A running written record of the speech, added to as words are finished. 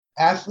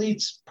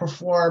Athletes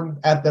perform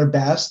at their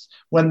best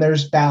when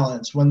there's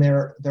balance, when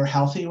they're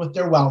healthy with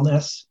their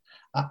wellness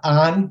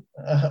on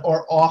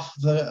or off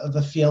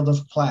the field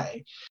of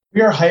play.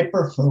 We are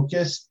hyper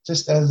focused,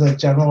 just as a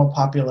general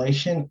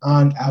population,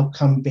 on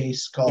outcome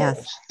based goals,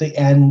 Yes. the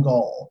end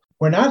goal.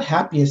 We're not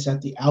happiest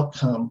at the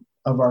outcome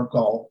of our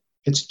goal.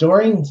 It's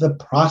during the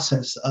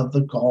process of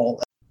the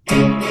goal.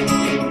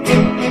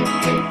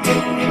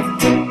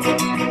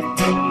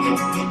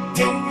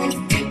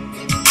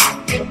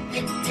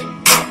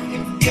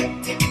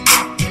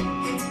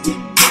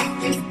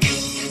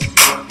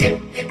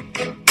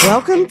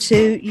 Welcome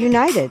to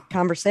United,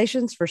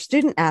 Conversations for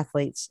Student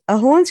Athletes, a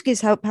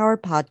Hilinski's Hope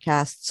Powered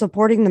podcast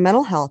supporting the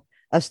mental health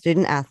of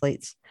student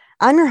athletes.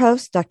 I'm your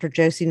host, Dr.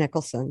 Josie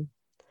Nicholson.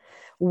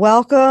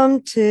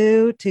 Welcome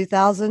to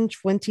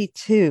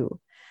 2022.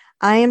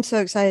 I am so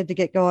excited to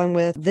get going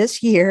with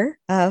this year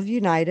of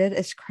United.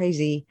 It's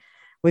crazy.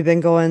 We've been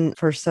going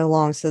for so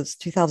long, since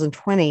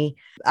 2020.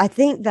 I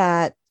think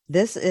that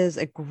this is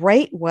a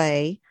great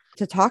way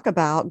to talk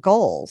about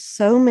goals.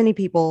 So many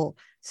people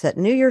set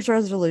New Year's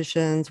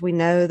resolutions. We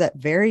know that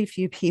very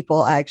few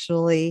people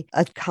actually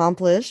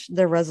accomplish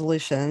their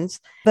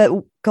resolutions, but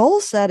goal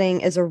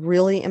setting is a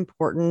really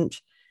important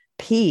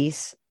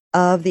piece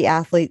of the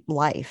athlete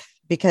life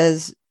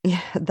because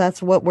that's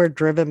what we're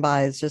driven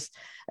by, is just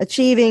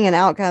achieving and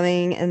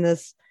outcoming. And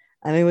this,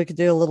 I mean, we could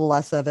do a little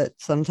less of it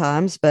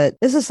sometimes, but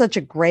this is such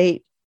a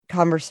great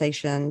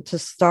conversation to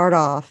start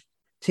off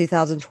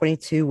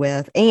 2022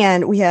 with.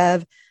 And we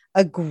have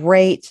a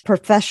great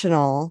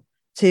professional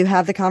to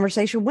have the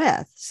conversation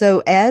with.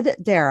 So Ed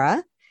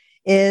Dara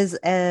is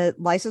a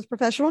licensed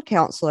professional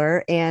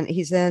counselor, and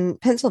he's in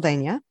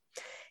Pennsylvania.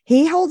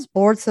 He holds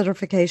board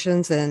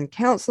certifications in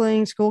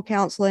counseling, school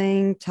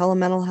counseling,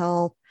 telemental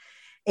health,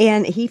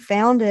 and he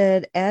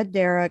founded Ed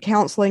Dara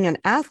Counseling and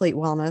Athlete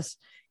Wellness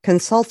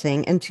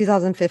Consulting in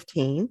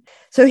 2015.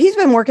 So he's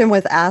been working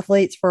with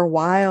athletes for a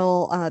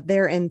while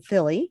there in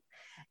Philly.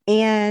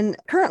 And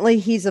currently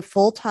he's a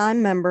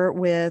full-time member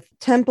with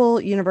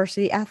Temple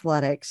University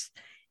Athletics,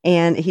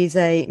 and he's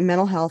a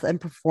mental health and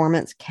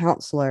performance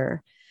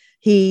counselor.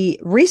 He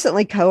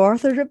recently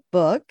co-authored a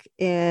book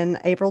in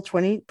April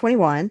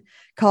 2021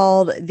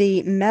 called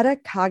The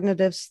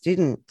Metacognitive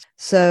Student.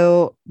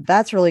 So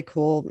that's really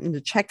cool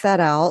to check that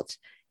out.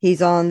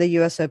 He's on the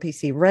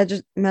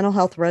USOPC mental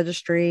health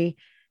registry.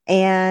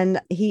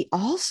 And he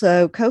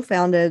also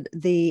co-founded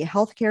the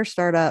healthcare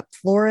startup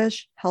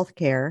Flourish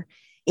Healthcare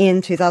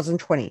in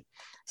 2020.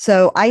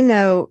 So I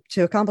know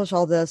to accomplish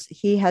all this,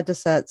 he had to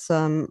set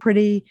some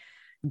pretty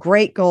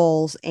great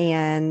goals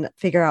and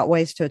figure out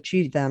ways to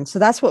achieve them. So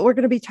that's what we're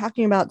going to be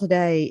talking about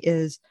today,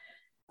 is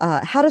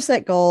how to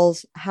set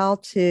goals, how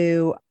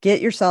to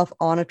get yourself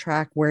on a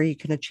track where you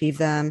can achieve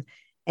them,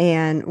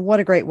 and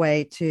what a great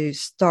way to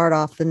start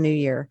off the new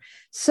year.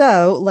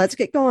 So let's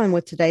get going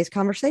with today's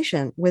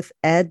conversation with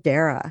Ed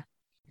Dara.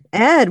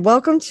 Ed,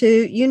 welcome to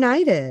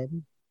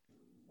United.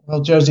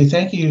 Well, Josie,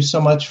 thank you so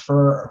much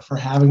for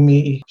having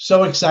me.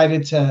 So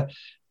excited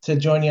to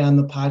join you on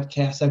the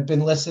podcast. I've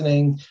been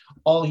listening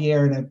all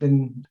year, and I've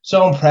been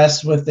so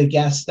impressed with the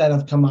guests that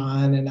have come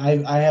on, and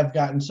I have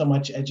gotten so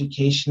much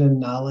education and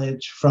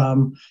knowledge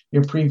from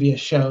your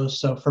previous shows.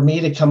 So for me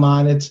to come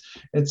on, it's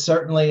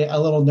certainly a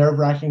little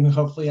nerve-wracking.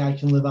 Hopefully I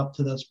can live up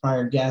to those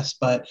prior guests,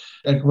 but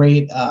a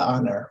great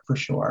honor for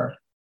sure.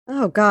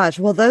 Oh gosh,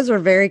 well, those are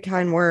very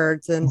kind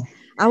words, and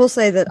I will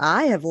say that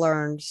I have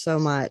learned so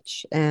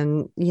much,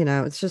 and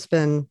it's just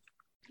been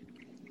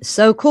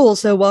so cool.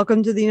 So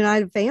welcome to the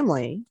United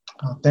family.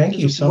 Oh, thank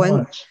you so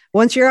much.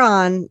 Once you're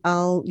on,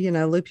 I'll,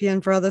 loop you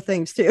in for other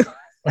things too.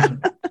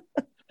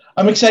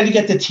 I'm excited to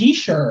get the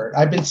t-shirt.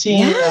 I've been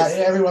seeing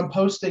everyone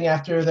posting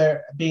after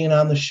they're being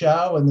on the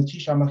show, and the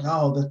t-shirt. I'm like,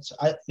 oh,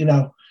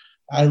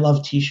 I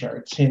love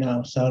t-shirts,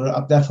 so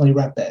I'll definitely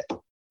rep it.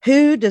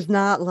 Who does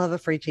not love a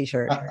free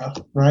t-shirt?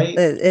 Right?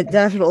 It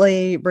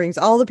definitely brings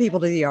all the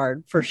people to the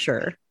yard for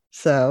sure.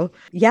 So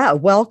yeah,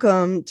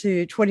 welcome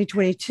to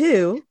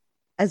 2022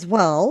 as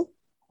well.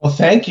 Well,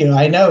 thank you.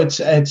 I know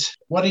it's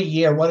what a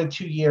year, what a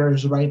 2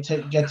 years, right?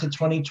 To get to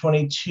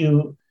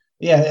 2022.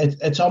 Yeah,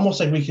 it's almost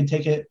like we can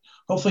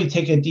hopefully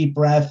take a deep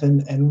breath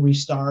and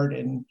restart.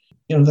 And,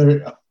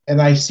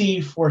 and I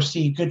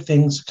foresee good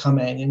things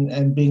coming,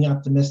 and being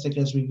optimistic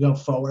as we go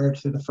forward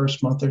through the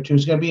first month or two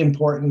is going to be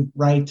important,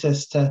 right?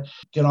 Just to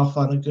get off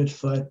on a good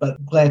foot,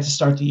 but glad to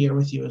start the year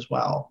with you as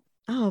well.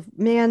 Oh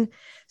man.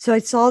 So I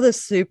saw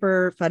this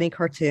super funny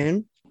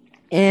cartoon,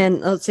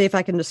 and let's see if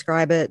I can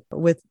describe it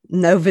with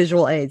no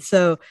visual aid.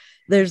 So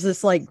there's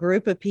this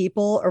group of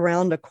people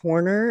around a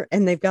corner,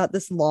 and they've got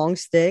this long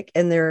stick,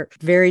 and they're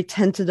very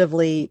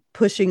tentatively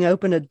pushing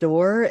open a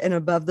door, and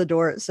above the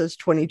door it says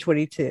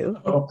 2022.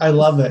 Oh, I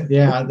love it.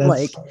 Yeah.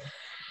 That's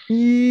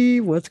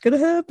what's going to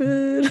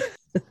happen?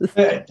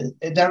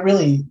 That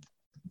really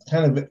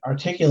kind of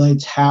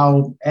articulates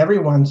how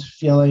everyone's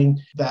feeling,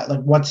 that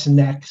what's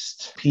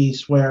next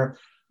piece, where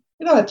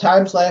at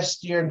times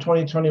last year in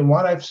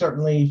 2021, I've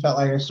certainly felt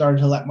like I started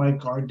to let my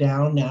guard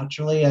down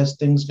naturally as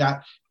things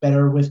got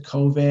better with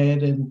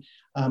COVID. And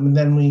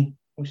then we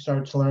we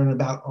started to learn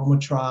about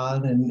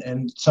Omicron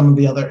and some of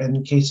the other,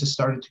 and cases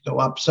started to go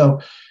up.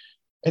 So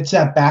it's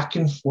that back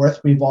and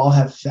forth we've all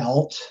have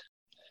felt.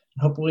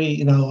 Hopefully,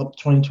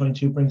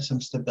 2022 brings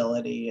some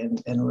stability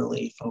and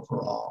relief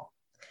overall.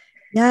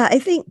 Yeah, I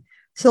think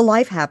so.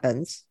 Life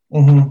happens.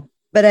 Mm-hmm.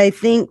 But I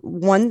think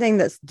one thing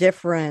that's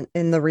different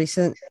in the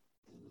recent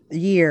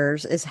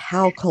years is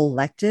how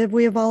collective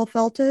we have all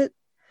felt it.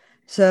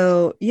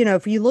 So,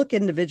 if you look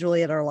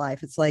individually at our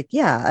life, it's like,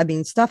 yeah, I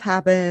mean, stuff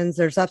happens,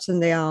 there's ups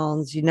and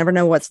downs, you never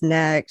know what's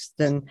next.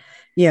 And,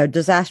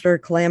 disaster,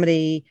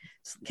 calamity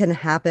can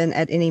happen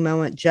at any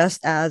moment,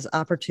 just as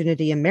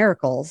opportunity and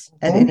miracles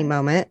at any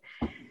moment.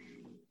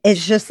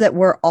 It's just that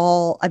we're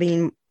all, I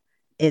mean,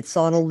 it's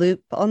on a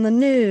loop on the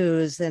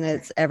news and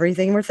it's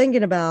everything we're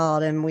thinking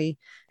about. And we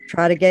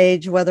try to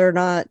gauge whether or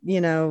not,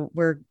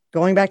 we're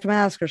going back to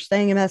mask or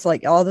staying in mask,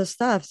 like all this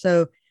stuff.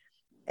 So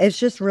it's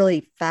just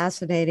really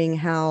fascinating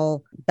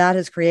how that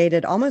has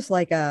created almost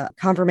like a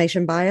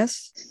confirmation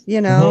bias,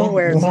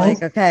 where it's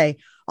like, okay,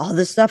 all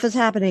this stuff is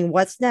happening.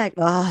 What's next?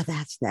 Oh,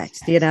 that's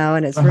next,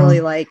 and it's really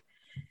like,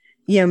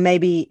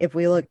 maybe if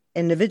we look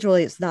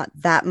individually, it's not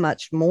that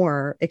much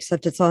more,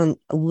 except it's on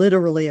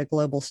literally a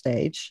global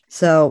stage.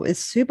 So it's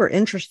super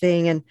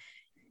interesting. And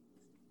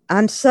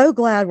I'm so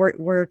glad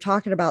we're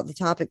talking about the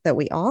topic that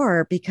we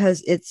are,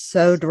 because it's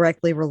so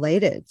directly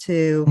related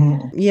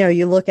to,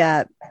 you look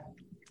at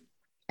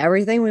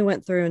everything we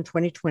went through in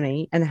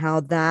 2020 and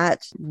how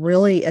that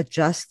really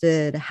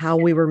adjusted how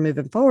we were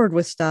moving forward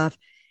with stuff.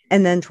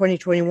 And then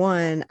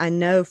 2021, I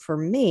know for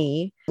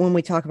me, when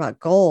we talk about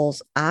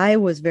goals, I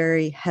was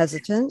very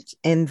hesitant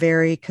and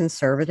very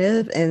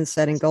conservative in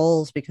setting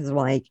goals because I'm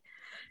like,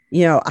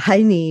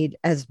 I need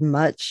as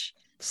much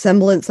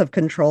semblance of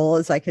control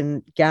as I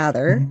can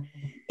gather.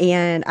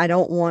 And I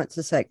don't want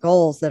to set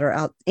goals that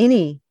are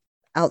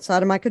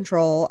outside of my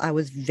control. I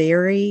was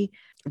very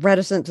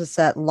reticent to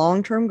set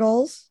long-term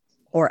goals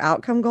or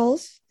outcome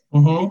goals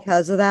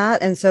because of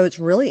that. And so it's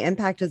really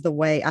impacted the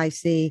way I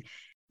see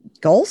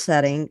goal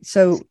setting.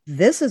 So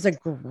this is a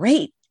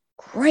great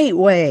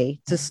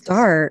way to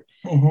start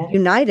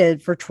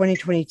United for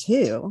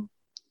 2022.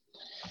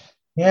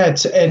 Yeah,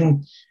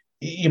 and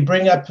you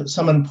bring up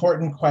some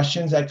important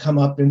questions that come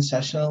up in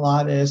session a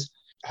lot is,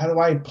 how do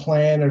I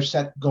plan or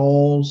set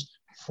goals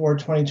for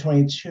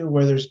 2022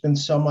 where there's been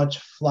so much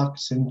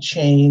flux and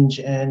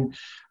change?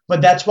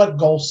 But that's what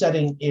goal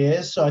setting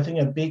is. So I think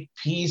a big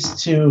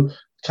piece to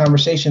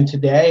conversation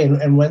today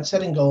and when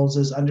setting goals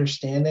is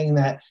understanding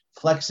that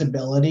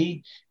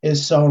flexibility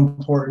is so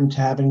important to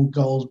having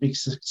goals be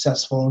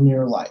successful in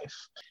your life.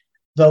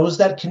 Those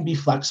that can be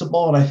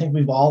flexible, and I think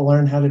we've all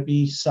learned how to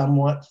be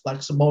somewhat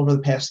flexible over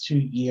the past 2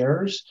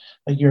 years,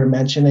 like you're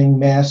mentioning,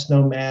 mask,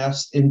 no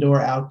mask,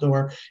 indoor,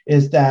 outdoor,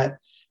 is that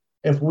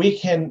if we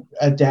can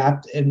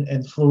adapt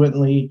and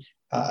fluently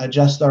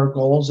adjust our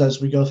goals as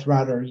we go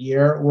throughout our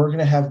year, we're going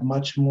to have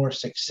much more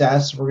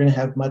success. We're going to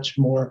have much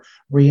more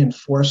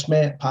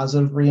reinforcement,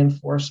 positive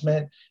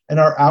reinforcement, and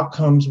our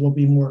outcomes will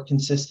be more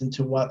consistent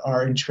to what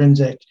our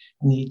intrinsic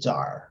needs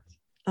are.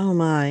 Oh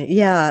my,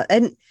 yeah.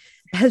 And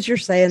as you're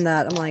saying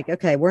that, I'm like,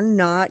 okay, we're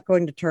not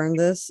going to turn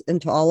this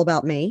into all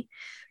about me,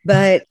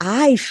 but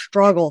I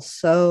struggle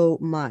so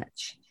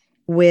much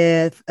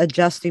with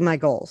adjusting my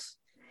goals.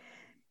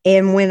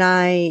 And when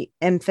I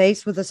am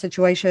faced with a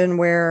situation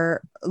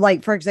where,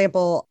 like, for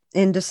example,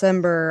 in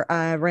December,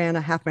 I ran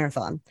a half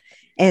marathon.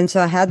 And so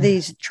I had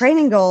these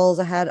training goals,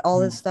 I had all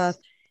this stuff,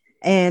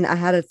 and I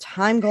had a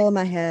time goal in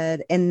my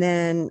head. And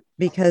then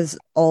because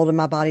old and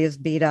my body is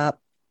beat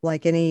up,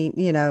 like any,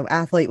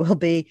 athlete will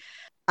be,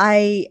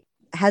 I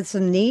had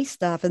some knee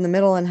stuff in the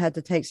middle and had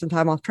to take some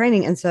time off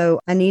training. And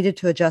so I needed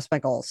to adjust my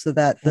goals so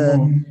that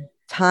the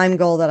time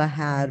goal that I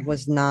had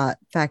was not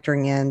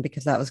factoring in,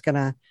 because that was going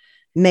to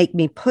make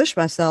me push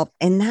myself.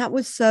 And that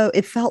was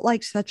it felt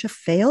like such a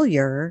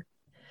failure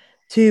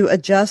to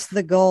adjust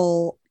the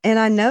goal. And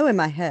I know in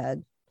my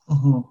head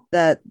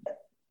that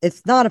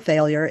it's not a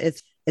failure.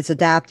 It's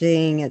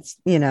adapting. It's,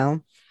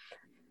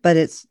 but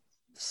it's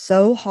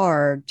so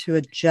hard to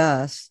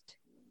adjust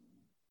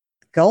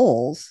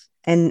goals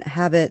and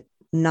have it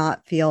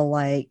not feel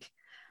like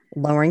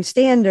lowering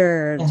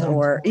standards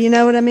or, you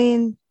know what I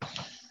mean?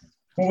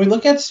 When we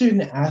look at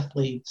student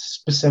athletes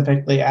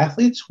specifically,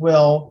 athletes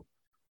will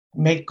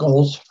make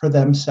goals for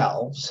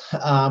themselves.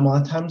 A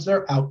lot of times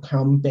they're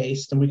outcome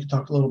based, and we can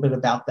talk a little bit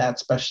about that,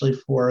 especially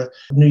for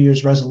New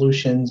Year's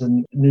resolutions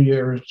and New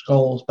Year's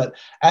goals. But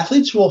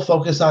athletes will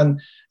focus on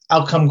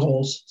outcome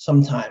goals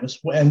sometimes,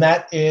 and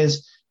that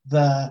is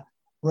the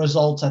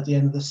results at the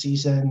end of the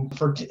season.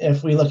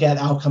 If we look at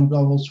outcome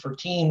goals for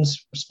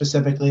teams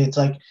specifically, it's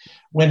like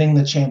winning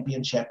the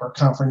championship or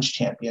conference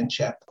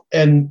championship.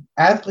 And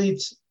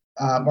athletes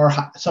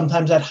are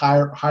sometimes at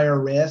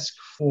higher risk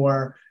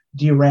for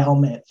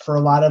derailment for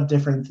a lot of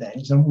different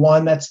things. And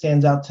one that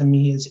stands out to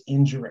me is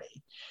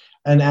injury.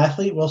 An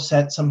athlete will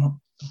set some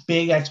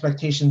big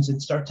expectations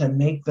and start to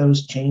make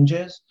those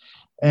changes.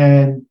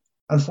 And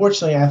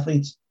unfortunately,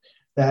 athletes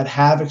that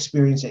have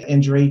experienced an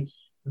injury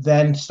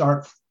then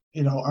start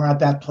are at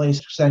that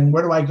place saying,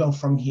 where do I go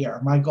from here?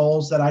 My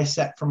goals that I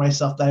set for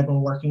myself that I've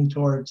been working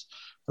towards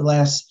for the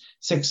last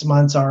 6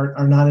 months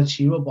are not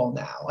achievable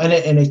now. And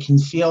it can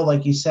feel,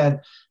 like you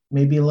said,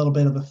 maybe a little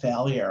bit of a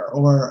failure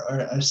or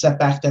a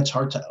setback that's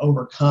hard to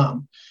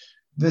overcome.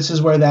 This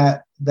is where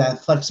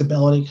that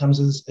flexibility comes,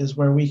 is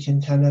where we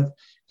can kind of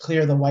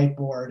clear the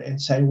whiteboard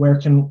and say,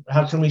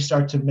 how can we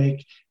start to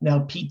make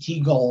now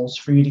PT goals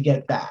for you to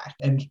get back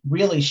and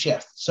really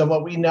shift. So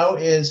what we know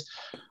is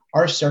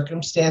our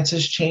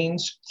circumstances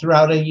change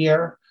throughout a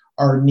year,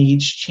 our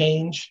needs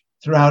change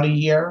throughout a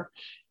year,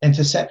 and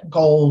to set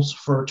goals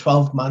for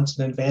 12 months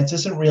in advance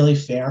isn't really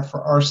fair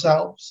for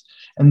ourselves.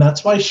 And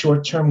that's why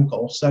short-term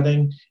goal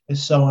setting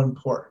is so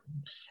important.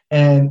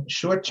 And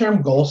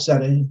short-term goal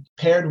setting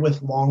paired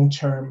with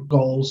long-term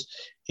goals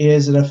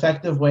is an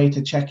effective way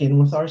to check in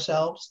with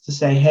ourselves to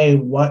say, hey,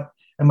 what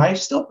am I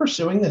still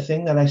pursuing the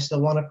thing that I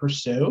still want to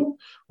pursue,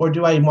 or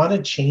do I want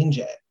to change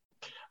it?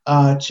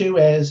 Two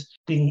is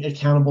being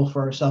accountable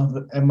for ourselves.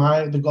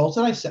 The goals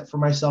that I set for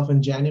myself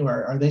in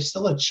January, are they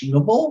still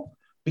achievable?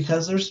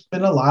 Because there's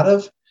been a lot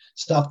of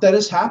stuff that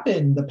has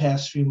happened the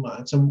past few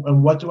months.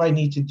 And what do I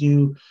need to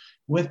do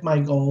with my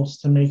goals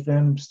to make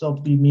them still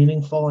be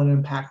meaningful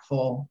and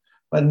impactful,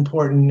 but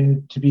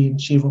important to be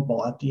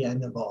achievable at the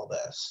end of all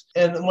this?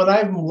 And when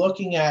I'm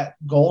looking at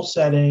goal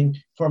setting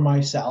for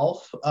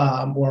myself,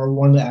 or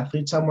one of the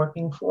athletes I'm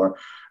working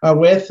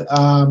with,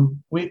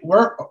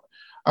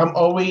 I'm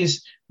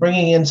always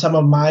bringing in some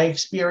of my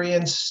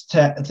experience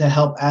to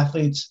help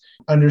athletes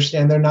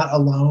understand they're not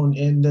alone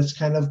in this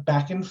kind of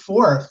back and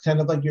forth,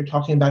 kind of like you're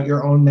talking about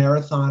your own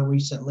marathon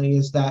recently,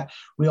 is that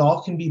we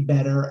all can be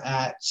better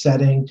at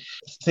setting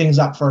things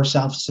up for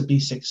ourselves to be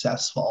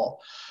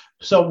successful.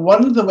 So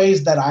one of the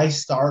ways that I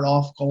start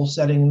off goal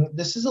setting,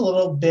 this is a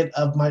little bit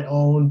of my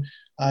own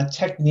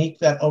technique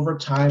that over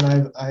time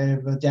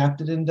I've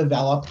adapted and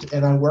developed,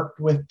 and I work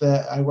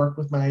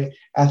with my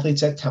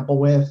athletes at Temple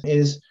with,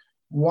 is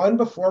one,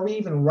 before we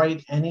even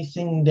write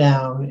anything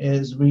down,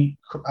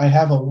 I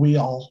have a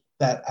wheel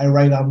that I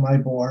write on my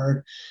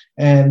board,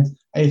 and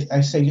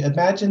I say,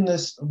 imagine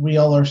this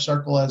wheel or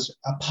circle as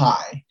a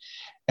pie.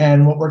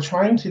 And what we're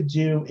trying to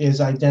do is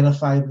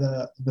identify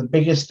the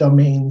biggest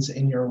domains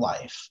in your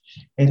life.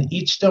 And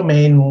each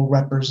domain will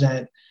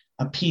represent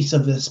a piece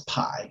of this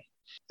pie.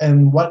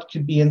 And what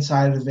could be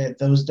inside of it,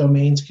 those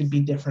domains could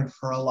be different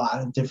for a lot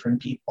of different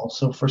people.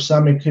 So for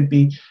some, it could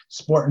be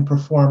sport and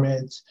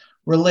performance,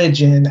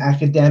 religion,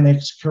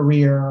 academics,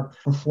 career,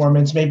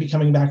 performance, maybe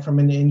coming back from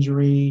an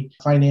injury,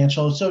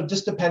 financial. So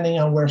just depending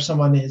on where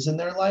someone is in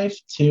their life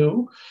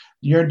too,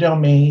 your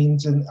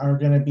domains are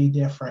going to be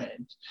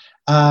different.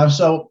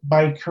 So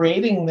by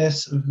creating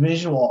this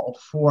visual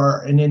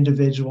for an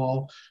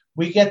individual,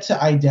 we get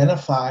to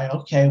identify,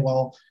 okay,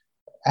 well,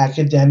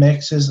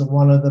 academics is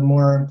one of the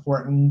more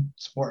important,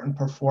 sport and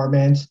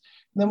performance.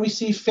 And then we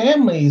see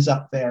families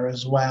up there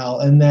as well.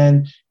 And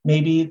then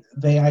maybe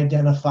they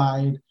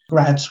identified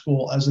grad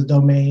school as a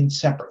domain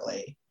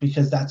separately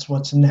because that's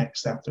what's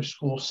next after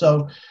school.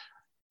 So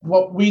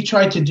what we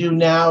try to do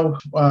now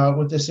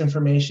with this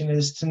information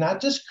is to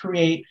not just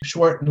create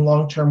short and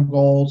long-term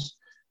goals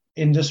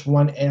in just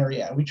one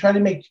area. We try to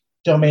make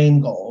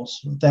domain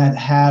goals that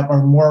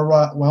are more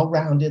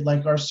well-rounded,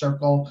 like our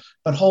circle,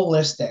 but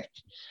holistic.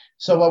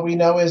 So what we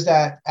know is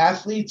that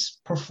athletes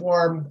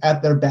perform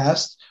at their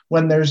best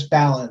when there's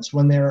balance,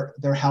 when they're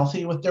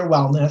healthy with their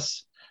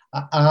wellness,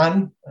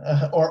 on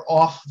or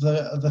off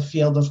the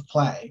field of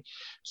play.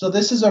 So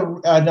this is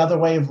another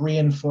way of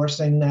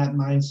reinforcing that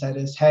mindset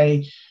is,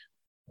 hey,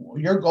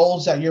 your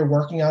goals that you're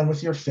working on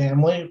with your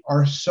family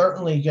are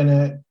certainly going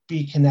to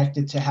be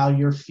connected to how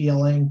you're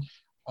feeling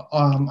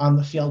on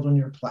the field when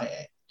you're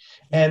playing.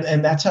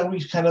 And that's how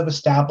we kind of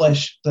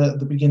establish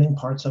the beginning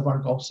parts of our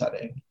goal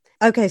setting.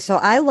 Okay, so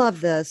I love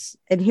this.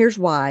 And here's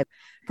why.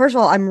 First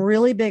of all, I'm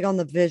really big on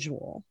the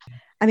visual.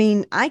 I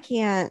mean, I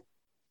can't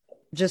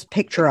just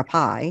picture a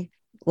pie.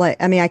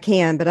 I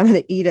can, but I'm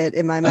going to eat it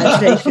in my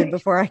imagination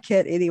before I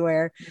get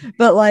anywhere.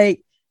 But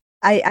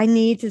I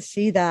need to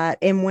see that.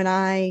 And when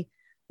I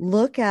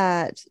look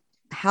at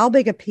how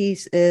big a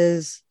piece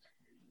is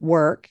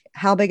work,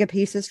 how big a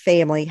piece is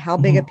family, how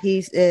big a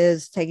piece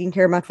is taking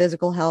care of my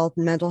physical health,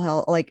 mental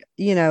health,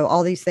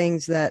 all these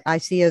things that I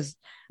see as,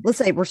 let's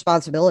say,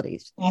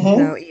 responsibilities,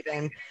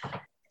 even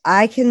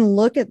I can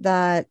look at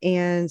that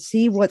and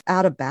see what's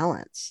out of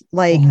balance.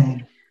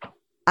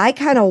 I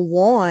kind of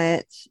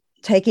want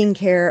taking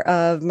care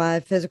of my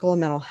physical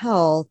and mental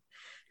health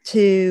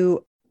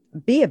to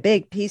be a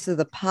big piece of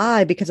the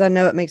pie because I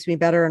know it makes me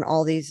better in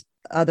all these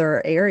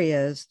other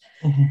areas.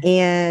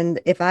 And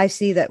if I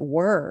see that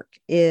work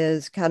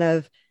is kind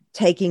of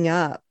taking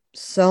up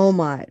so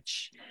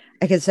much,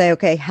 I can say,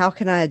 okay, how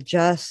can I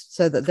adjust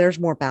so that there's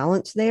more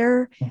balance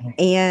there?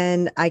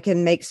 And I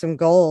can make some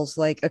goals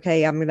like,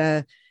 okay, I'm going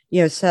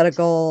to, set a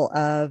goal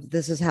of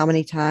this is how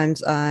many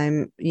times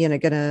I'm, going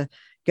to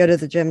go to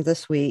the gym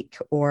this week,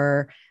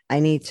 or I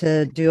need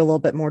to do a little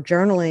bit more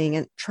journaling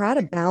and try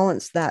to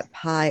balance that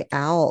pie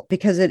out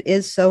because it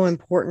is so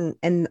important.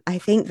 And I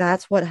think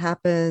that's what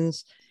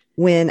happens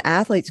when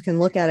athletes can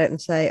look at it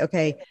and say,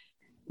 okay,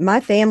 my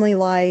family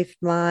life,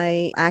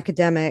 my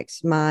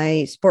academics,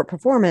 my sport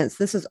performance,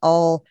 these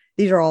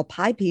are all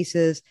pie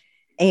pieces.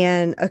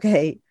 And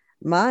okay,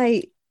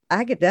 my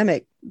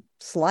academic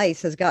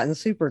slice has gotten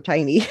super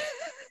tiny.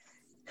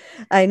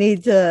 I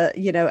need to,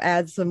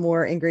 add some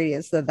more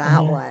ingredients to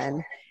that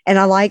one. And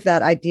I like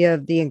that idea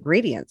of the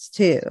ingredients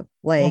too,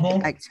 like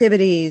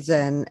activities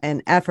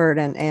and effort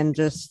and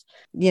just,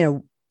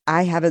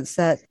 I haven't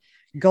set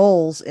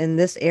goals in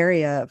this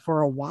area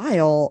for a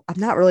while. I'm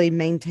not really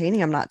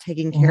maintaining, I'm not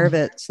taking care of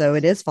it. So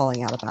it is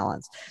falling out of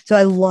balance. So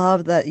I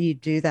love that you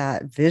do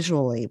that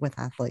visually with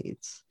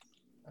athletes.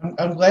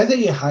 I'm glad that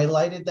you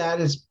highlighted that,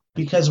 is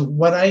because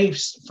when I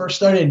first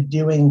started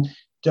doing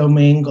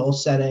domain goal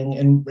setting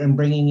and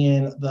bringing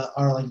in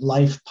our like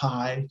life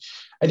pie,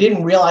 I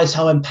didn't realize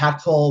how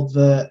impactful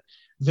the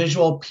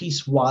visual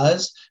piece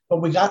was.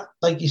 But we got,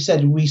 like you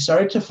said, we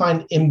started to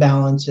find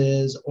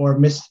imbalances or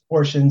missed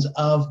portions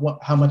of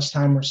how much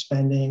time we're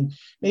spending,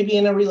 maybe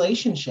in a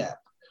relationship.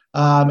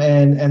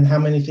 And how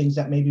many things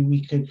that maybe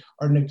we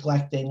are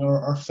neglecting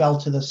or fell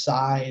to the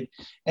side.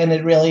 And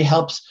it really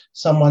helps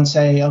someone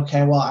say,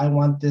 okay, well, I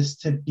want this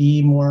to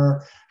be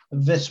more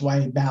this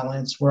way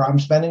balance, where I'm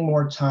spending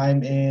more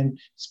time in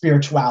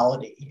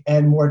spirituality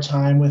and more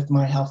time with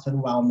my health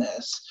and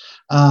wellness.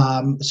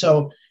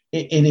 So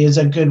it is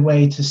a good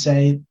way to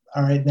say,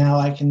 all right, now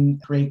I can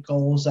create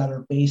goals that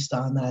are based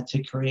on that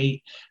to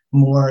create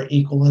more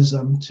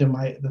equalism to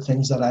the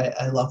things that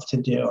I love to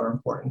do are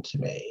important to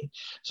me.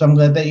 So I'm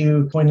glad that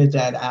you pointed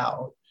that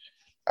out.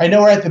 I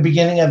know we're at the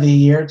beginning of the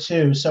year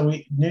too. So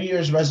New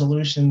Year's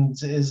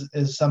resolutions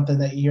is something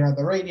that you hear on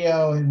the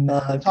radio and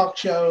talk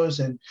shows.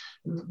 And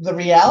the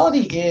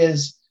reality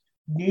is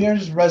New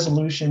Year's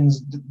resolutions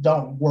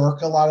don't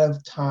work a lot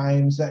of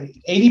times.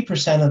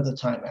 80% of the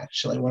time,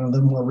 actually, one of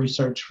the more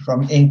research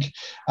from Inc.,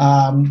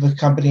 the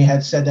company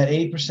had said that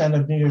 80%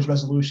 of New Year's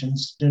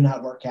resolutions do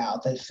not work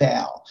out. They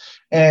fail.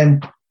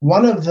 And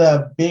one of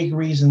the big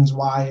reasons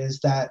why is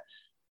that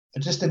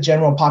just the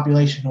general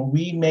population, when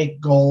we make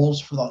goals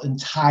for the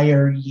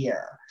entire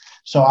year.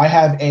 So I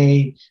have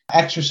a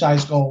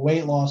exercise goal,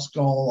 weight loss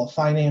goal, a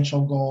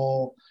financial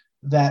goal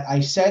that I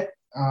set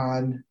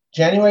on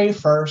January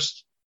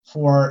 1st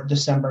for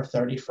December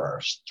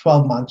 31st,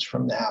 12 months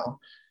from now.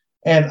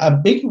 And a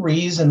big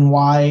reason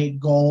why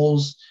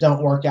goals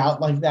don't work out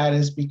like that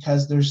is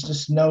because there's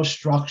just no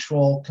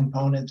structural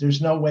component.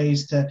 There's no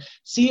ways to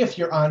see if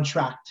you're on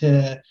track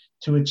to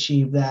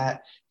achieve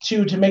that.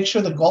 To make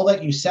sure the goal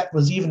that you set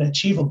was even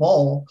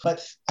achievable.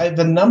 But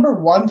the number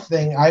one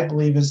thing I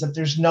believe is that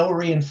there's no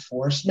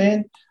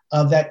reinforcement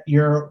of that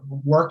you're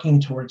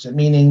working towards it,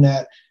 meaning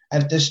that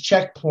at this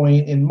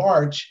checkpoint in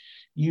March,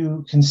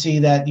 you can see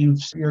that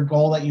your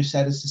goal that you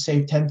set is to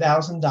save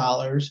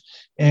 $10,000.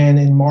 And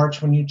in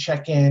March, when you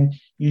check in,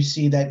 you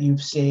see that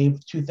you've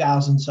saved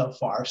 $2,000 so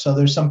far. So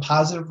there's some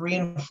positive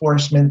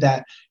reinforcement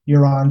that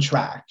you're on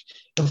track.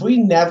 If we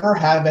never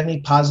have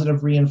any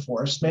positive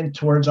reinforcement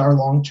towards our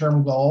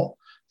long-term goal,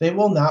 they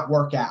will not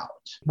work out.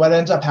 What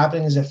ends up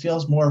happening is it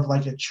feels more of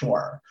like a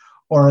chore,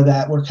 or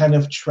that we're kind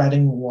of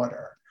treading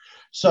water.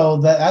 So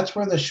that's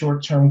where the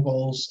short-term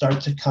goals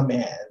start to come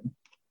in.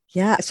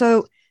 Yeah.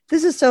 So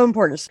this is so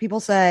important. People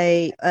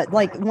say,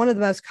 like, one of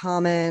the most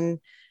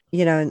common,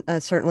 and I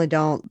certainly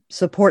don't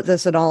support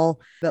this at all,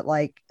 but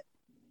like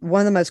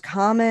one of the most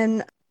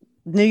common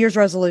New Year's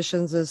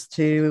resolutions is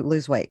to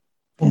lose weight.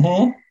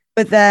 Mm-hmm.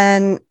 But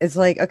then it's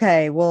like,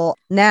 okay, well,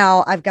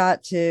 now I've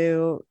got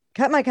to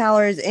cut my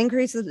calories,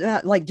 increase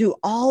do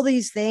all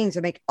these things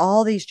and make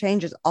all these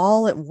changes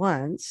all at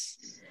once.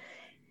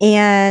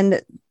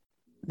 And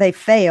they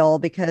fail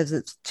because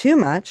it's too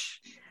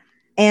much.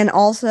 And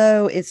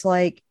also it's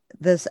like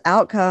this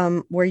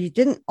outcome where you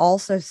didn't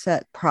also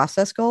set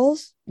process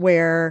goals,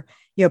 where,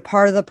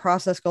 part of the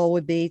process goal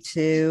would be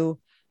to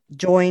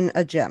join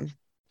a gym.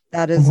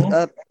 That is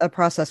a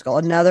process goal.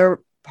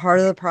 Another part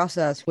of the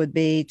process would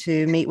be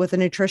to meet with a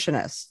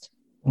nutritionist,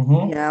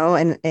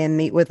 and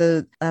meet with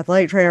an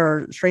athletic trainer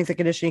or strength and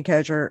conditioning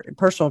coach or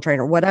personal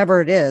trainer,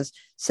 whatever it is,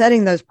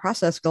 setting those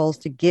process goals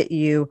to get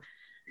you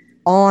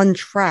on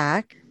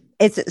track.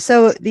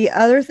 So the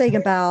other thing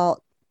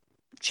about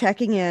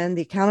checking in,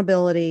 the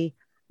accountability,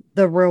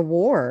 the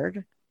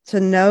reward, to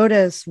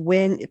notice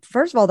when,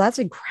 first of all, that's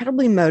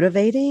incredibly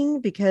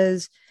motivating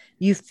because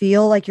you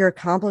feel like you're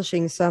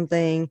accomplishing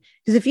something.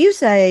 Because if you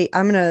say,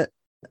 I'm going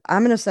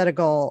to set a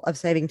goal of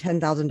saving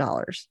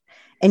 $10,000,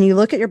 and you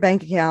look at your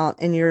bank account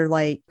and you're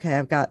like, okay,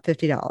 I've got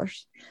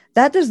 $50.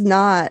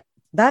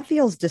 That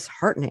feels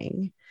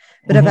disheartening.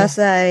 But if I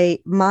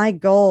say my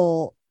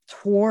goal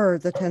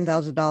toward the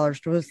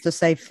 $10,000 was to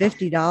save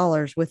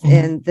 $50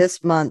 within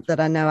this month that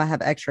I know I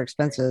have extra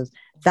expenses,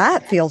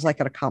 that feels like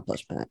an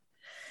accomplishment.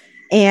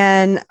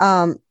 And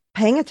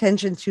paying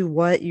attention to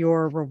what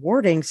you're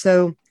rewarding.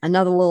 So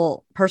another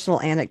little personal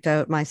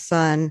anecdote, my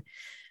son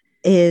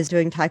is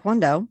doing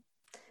Taekwondo,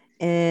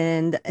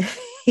 and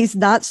he's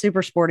not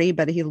super sporty,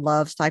 but he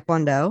loves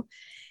Taekwondo.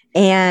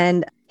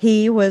 And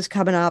he was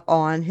coming up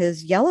on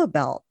his yellow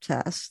belt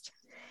test.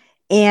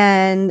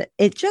 And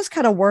it just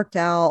kind of worked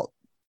out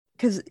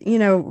because,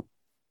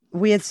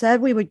 we had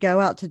said we would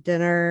go out to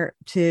dinner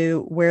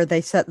to where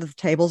they set the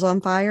tables on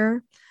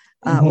fire,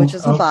 which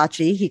is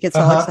hibachi. He gets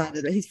all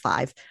excited. He's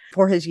 5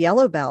 for his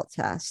yellow belt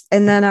test.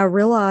 And then I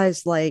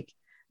realized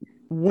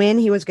when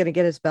he was going to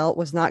get his belt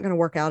was not going to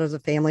work out as a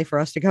family for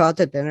us to go out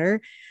to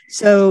dinner.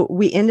 So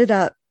we ended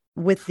up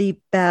with the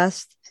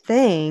best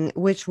thing,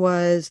 which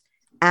was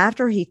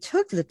after he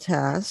took the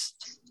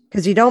test,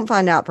 because you don't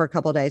find out for a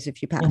couple of days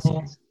if you pass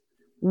it.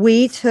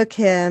 We took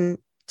him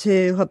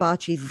to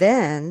hibachi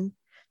then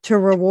to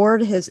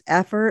reward his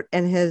effort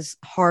and his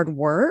hard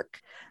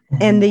work.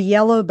 And the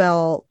yellow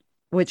belt,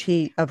 which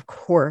he, of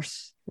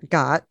course,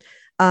 got,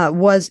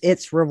 was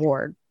its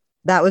reward.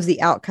 That was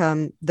the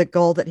outcome, the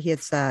goal that he had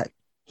set.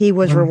 He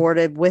was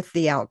rewarded with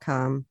the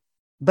outcome,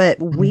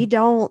 but we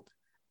don't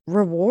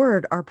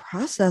reward our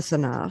process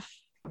enough.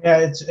 Yeah,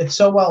 it's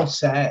so well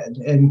said.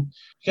 And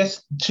I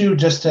guess too,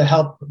 just to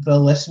help the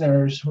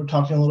listeners, we're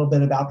talking a little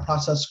bit about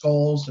process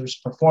goals. There's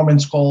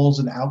performance goals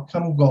and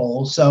outcome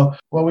goals. So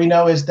what we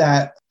know is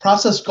that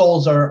process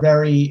goals are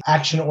very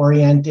action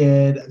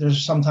oriented.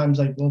 There's sometimes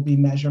will be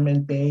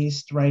measurement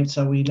based, right?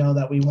 So we know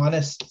that we want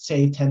to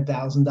save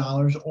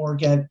 $10,000 or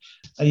get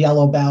a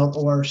yellow belt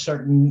or a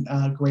certain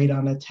grade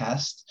on a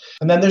test.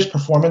 And then there's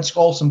performance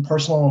goals, some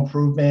personal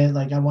improvement,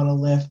 like I want to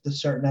lift a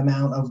certain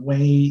amount of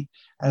weight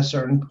at a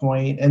certain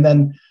point. And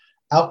then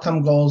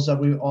outcome goals that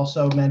we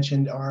also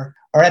mentioned are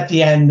at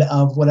the end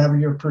of whatever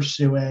you're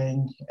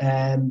pursuing.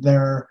 And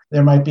there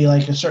might be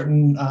a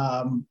certain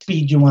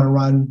speed you want to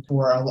run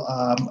for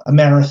a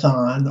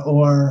marathon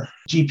or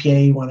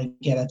GPA you want to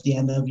get at the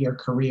end of your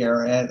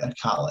career at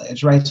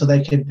college, right? So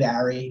they could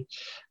vary.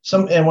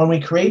 And when we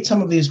create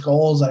some of these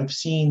goals, I've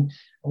seen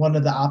one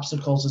of the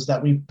obstacles is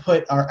that we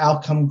put our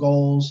outcome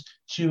goals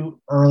too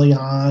early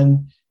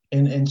on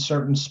in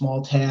certain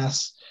small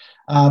tasks.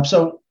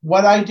 So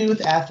what I do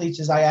with athletes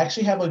is I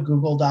actually have a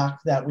Google Doc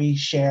that we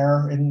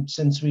share. And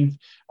since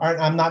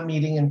I'm not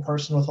meeting in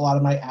person with a lot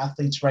of my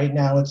athletes right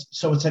now,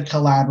 it's a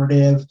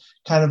collaborative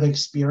kind of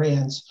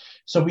experience.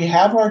 So we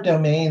have our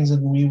domains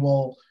and we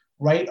will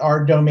write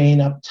our domain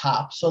up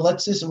top. So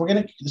we're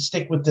going to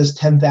stick with this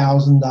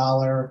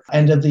 $10,000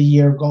 end of the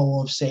year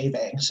goal of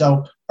saving.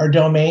 So our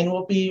domain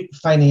will be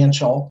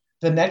financial.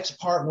 The next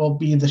part will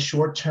be the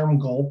short-term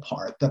goal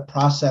part. The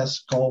process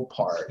goal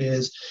part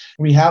is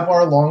we have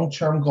our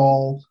long-term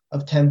goal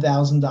of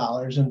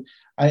 $10,000. And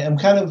I am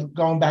kind of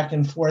going back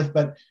and forth,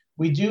 but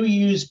we do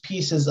use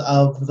pieces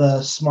of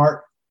the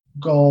SMART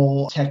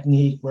goal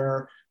technique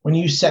where when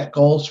you set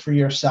goals for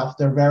yourself,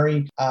 they're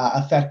very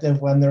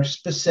effective when they're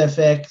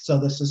specific. So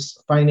this is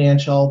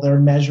financial, they're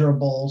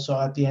measurable. So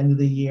at the end of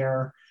the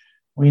year,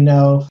 we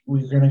know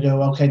we're going to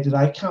go, okay, did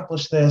I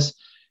accomplish this?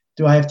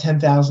 Do I have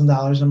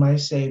 $10,000 in my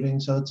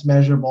savings? So it's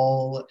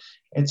measurable,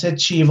 it's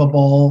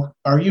achievable.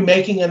 Are you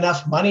making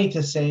enough money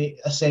to save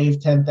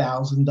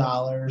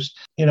 $10,000?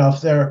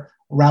 If they're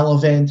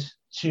relevant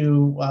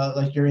to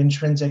your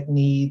intrinsic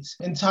needs,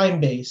 and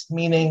time-based,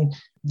 meaning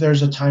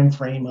there's a time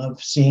frame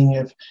of seeing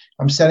if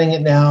I'm setting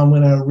it now, I'm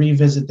going to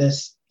revisit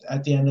this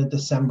at the end of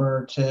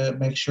December to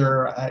make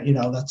sure,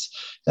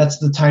 that's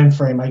the time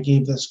frame I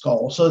gave this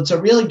goal. So it's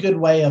a really good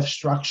way of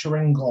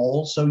structuring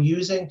goals. So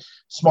using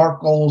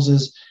SMART goals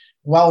is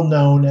well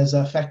known as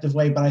an effective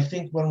way, but I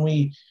think when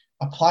we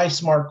apply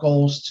SMART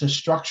goals to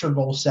structure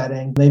goal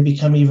setting, they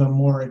become even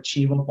more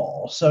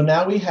achievable. So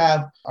now we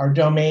have our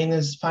domain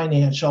is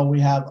financial. We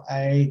have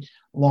a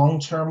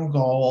long-term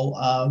goal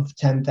of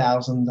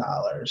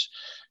 $10,000.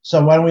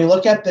 So when we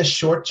look at the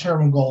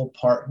short-term goal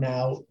part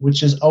now,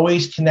 which is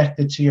always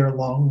connected to your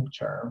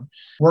long-term,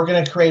 we're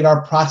going to create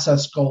our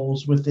process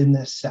goals within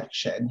this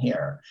section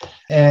here.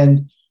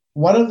 And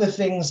one of the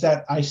things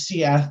that I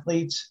see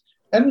athletes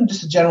and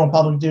just the general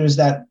public do is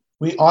that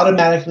we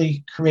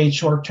automatically create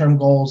short-term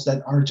goals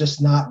that are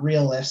just not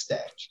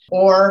realistic,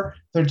 or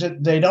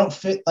they don't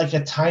fit a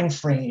time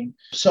frame.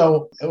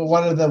 So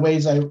one of the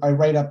ways I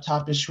write up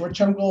top is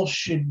short-term goals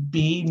should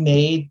be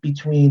made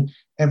between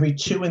every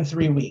 2 and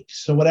 3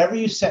 weeks. So whatever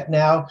you set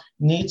now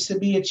needs to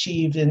be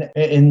achieved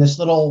in this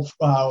little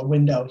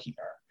window here.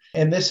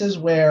 And this is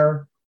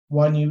where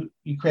you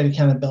create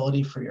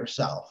accountability for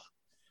yourself.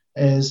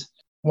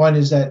 One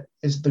is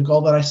the goal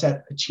that I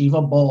set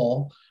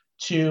achievable?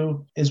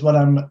 2 is what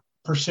I'm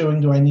pursuing.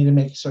 Do I need to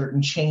make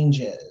certain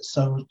changes?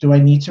 So do I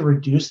need to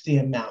reduce the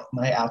amount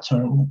my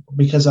outturn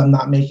because I'm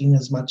not making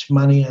as much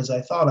money as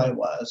I thought I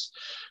was?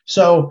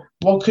 So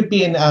what could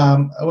be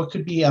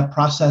a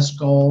process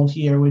goal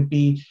here would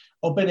be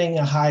opening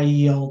a high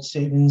yield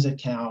savings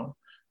account.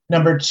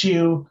 Number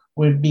 2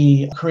 would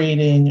be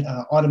creating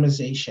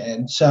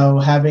automation. So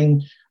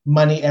having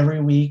money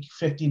every week,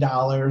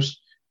 $50,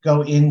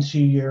 go into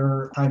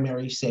your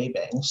primary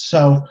savings.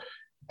 So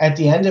at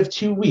the end of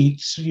 2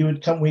 weeks,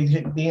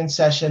 we'd be in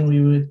session,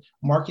 we would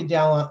mark it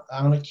down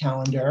on a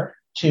calendar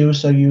too,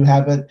 so you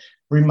have it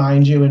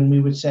remind you, and we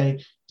would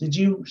say, did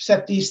you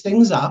set these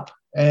things up?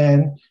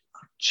 And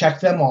check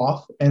them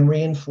off and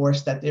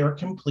reinforce that they were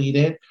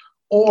completed.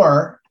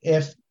 Or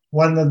if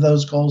one of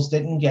those goals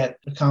didn't get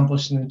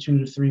accomplished in a 2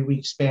 to 3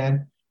 week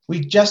span, we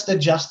just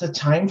adjust the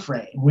time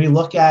frame. We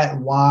look at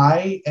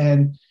why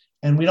and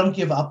we don't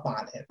give up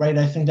on it, right?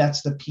 I think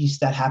that's the piece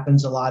that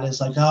happens a lot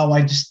is like, oh,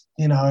 I just,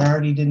 I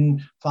already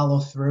didn't follow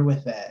through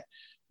with it.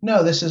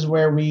 No, this is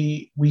where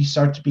we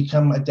start to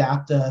become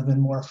adaptive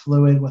and more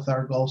fluid with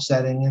our goal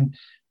setting, and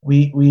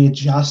we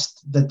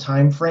adjust the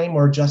time frame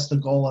or adjust the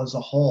goal as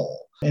a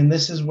whole. And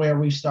this is where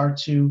we start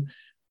to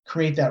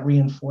create that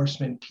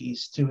reinforcement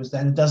piece too, is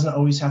that it doesn't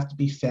always have to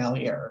be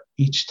failure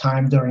each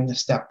time during the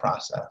step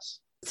process.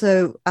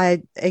 So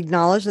I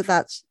acknowledge that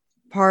that's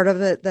part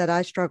of it that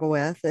I struggle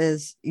with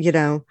is,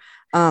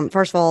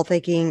 first of all,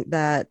 thinking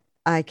that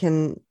I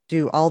can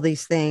do all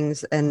these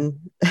things and,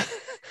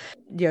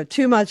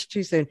 too much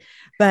too soon.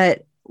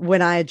 But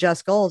when I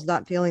adjust goals,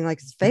 not feeling like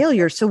it's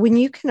failure. So when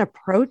you can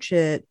approach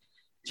it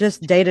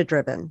just data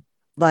driven,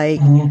 like,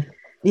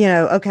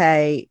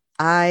 okay,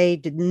 I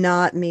did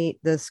not meet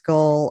this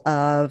goal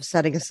of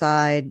setting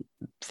aside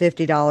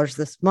 $50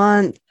 this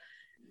month.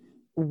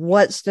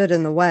 What stood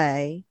in the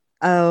way?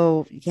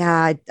 Oh,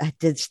 yeah, I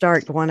did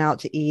start going out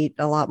to eat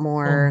a lot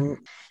more. And,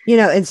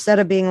 instead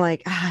of being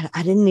like, I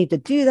didn't need to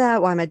do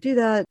that. Why am I do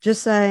that?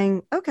 Just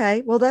saying,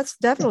 okay, well, that's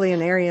definitely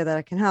an area that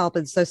I can help.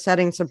 And so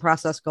setting some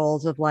process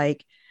goals of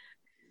like,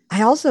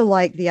 I also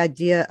like the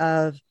idea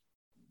of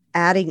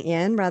adding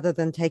in rather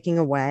than taking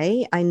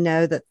away. I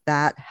know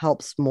that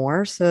helps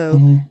more.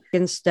 So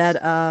instead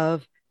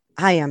of,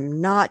 I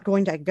am not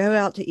going to go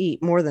out to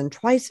eat more than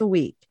twice a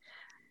week,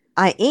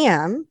 I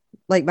am.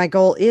 Like my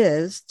goal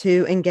is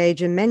to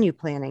engage in menu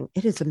planning.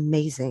 It is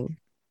amazing,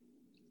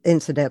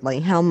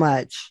 incidentally, how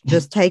much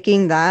just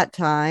taking that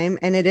time.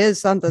 And it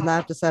is something that I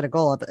have to set a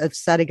goal of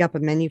setting up a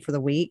menu for the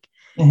week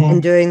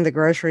and doing the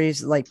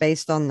groceries like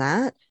based on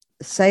that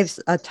saves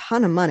a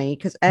ton of money.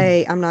 Because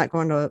I'm not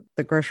going to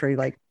the grocery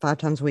like 5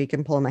 times a week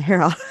and pulling my hair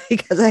out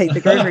because I hate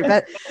the grocery,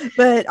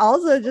 but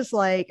also just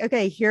like,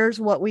 okay, here's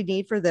what we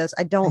need for this.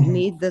 I don't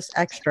need this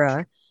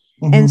extra.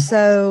 And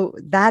so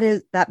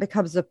that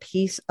becomes a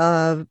piece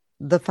of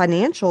the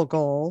financial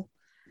goal,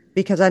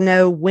 because I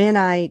know when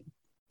I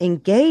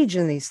engage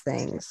in these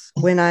things,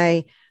 when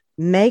I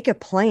make a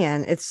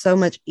plan, it's so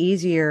much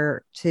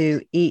easier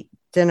to eat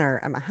dinner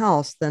at my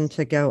house than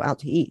to go out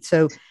to eat.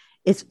 So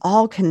it's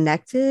all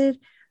connected,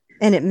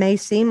 and it may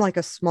seem like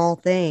a small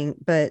thing,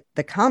 but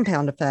the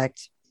compound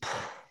effect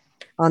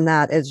on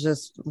that is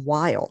just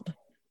wild.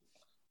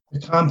 The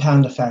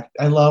compound effect.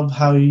 I love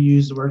how you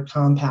use the word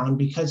compound,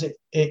 because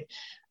it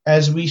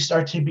as we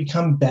start to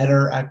become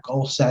better at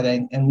goal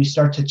setting and we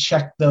start to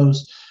check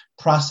those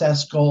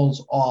process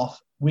goals off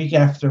week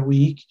after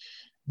week,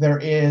 there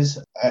is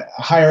a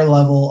higher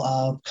level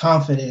of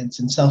confidence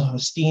and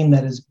self-esteem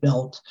that is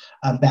built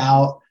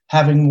about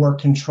having more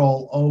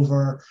control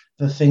over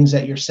the things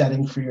that you're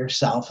setting for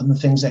yourself and the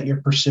things that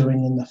you're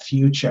pursuing in the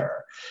future.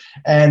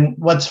 And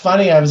what's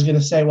funny, I was going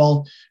to say,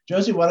 well,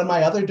 Josie, one of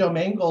my other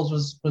domain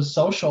goals was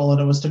social,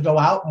 and it was to go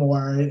out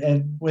more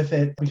and with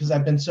it, because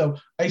I've been so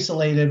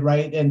isolated,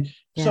 right? And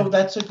so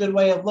that's a good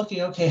way of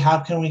looking, okay, how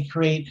can we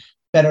create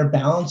better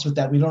balance with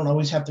that? We don't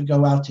always have to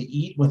go out to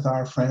eat with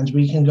our friends.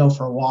 We can go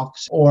for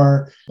walks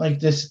or like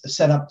this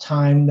set up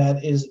time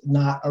that is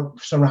not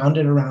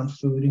surrounded around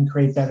food and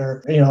create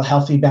better,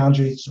 healthy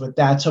boundaries with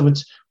that. So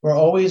we're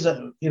always,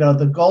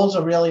 the goals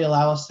are really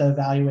allow us to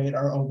evaluate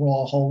our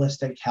overall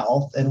holistic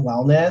health and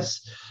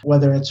wellness,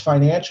 whether it's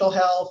financial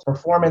health,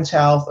 performance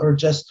health, or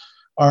just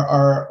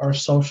our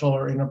social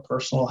or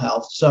interpersonal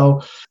health.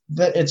 So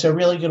it's a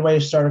really good way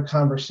to start a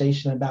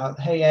conversation about,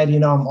 hey, Ed,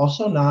 I'm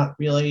also not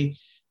really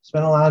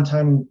spent a lot of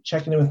time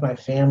checking in with my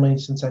family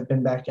since I've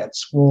been back at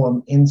school.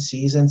 I'm in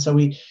season. So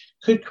we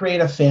could create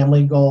a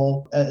family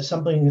goal,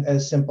 something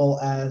as simple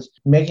as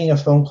making a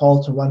phone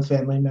call to one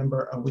family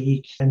member a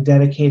week and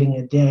dedicating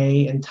a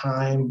day and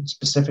time,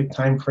 specific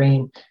time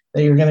frame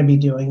that you're going to be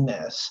doing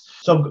this.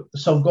 So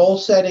goal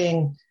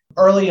setting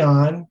early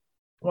on.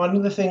 One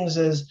of the things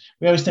is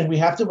we always think we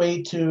have to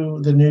wait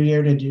to the new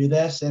year to do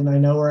this. And I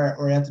know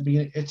we're at the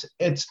beginning.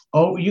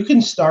 You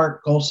can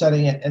start goal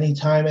setting at any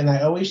time. And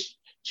I always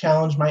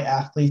challenge my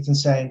athletes and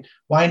saying,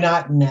 why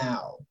not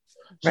now?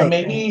 So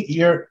maybe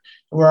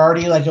we're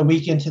already like a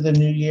week into the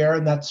new year,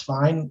 and that's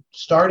fine.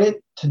 Start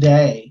it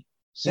today.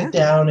 Sit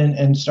down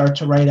and start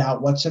to write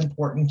out what's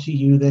important to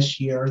you this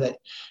year that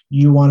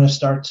you want to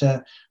start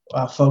to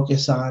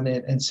focus on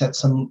it and set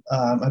some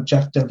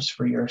objectives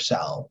for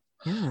yourself.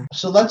 Yeah.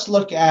 So let's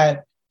look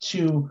at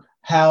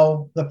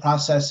how the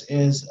process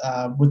is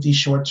with these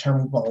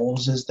short-term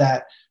goals, is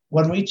that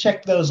when we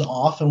check those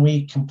off and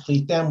we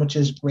complete them, which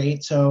is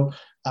great. So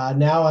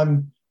now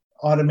I'm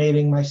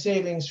automating my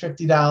savings,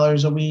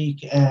 $50 a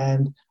week,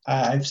 and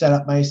I've set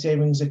up my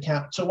savings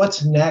account. So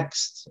what's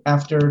next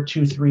after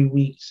 2-3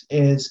 weeks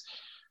is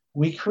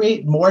we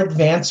create more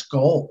advanced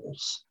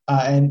goals.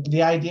 And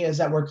the idea is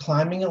that we're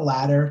climbing a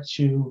ladder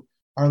to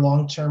our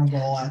long-term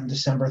goal on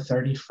December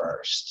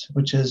 31st,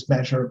 which is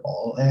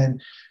measurable.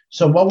 And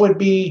so what would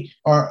be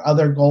our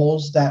other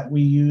goals that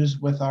we use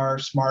with our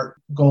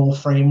SMART goal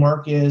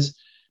framework is,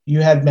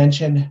 you had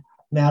mentioned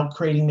now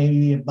creating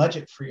maybe a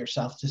budget for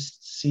yourself to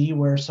see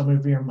where some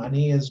of your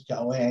money is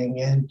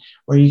going and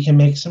where you can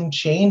make some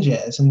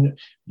changes. And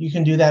you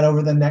can do that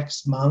over the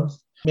next month.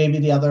 Maybe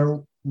the other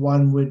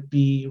one would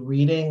be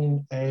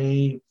reading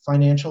a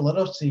financial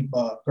literacy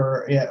book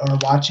or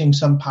watching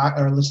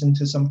or listening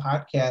to some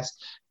podcast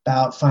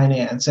about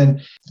finance.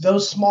 And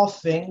those small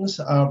things,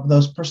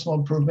 those personal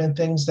improvement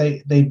things,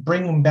 they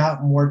bring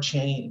about more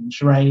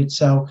change, right?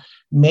 So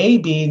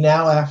maybe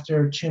now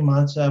after 2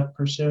 months of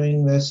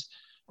pursuing this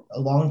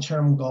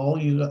long-term goal,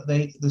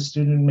 the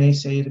student may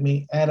say to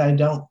me, Ed, I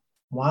don't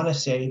want to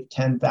save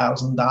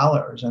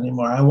 $10,000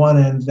 anymore. I want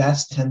to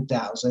invest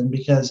 $10,000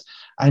 because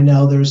I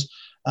know there's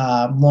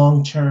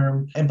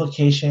long-term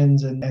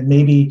implications and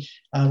maybe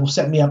will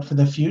set me up for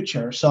the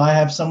future. So I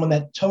have someone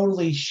that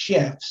totally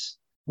shifts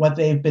what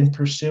they've been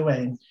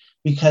pursuing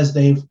because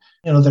they've,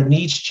 their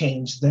needs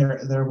changed,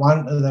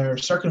 their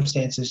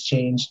circumstances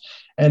changed.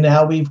 And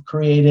now we've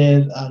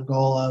created a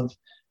goal of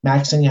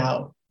maxing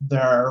out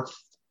their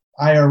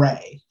IRA.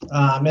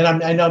 And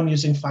I know I'm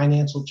using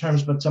financial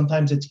terms, but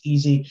sometimes it's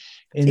easy.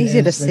 It's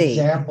easy to see.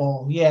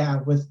 Example,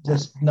 with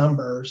just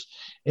numbers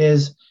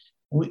is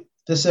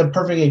this is a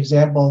perfect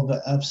example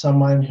of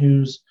someone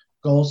whose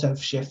goals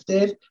have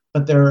shifted,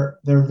 but they're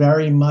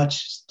very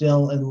much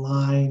still in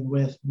line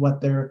with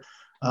what their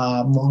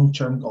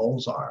long-term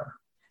goals are.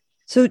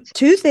 So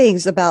 2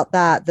 things about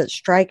that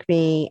strike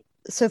me.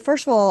 So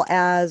first of all,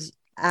 as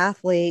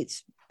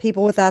athletes,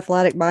 people with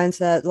athletic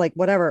mindset, like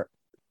whatever,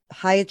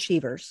 high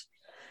achievers,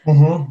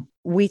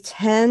 we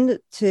tend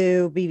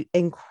to be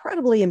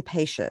incredibly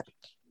impatient.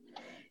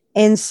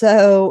 And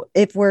so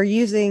if we're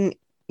using,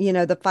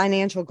 the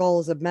financial goal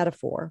as a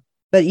metaphor,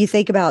 but you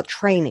think about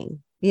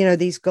training,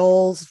 these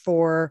goals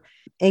for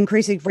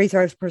increasing free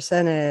throws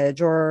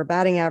percentage or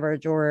batting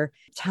average or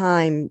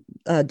time,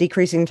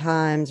 decreasing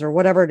times or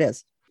whatever it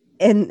is.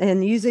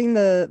 And using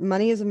the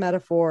money as a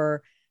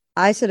metaphor,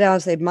 I sit down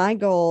and say, my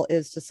goal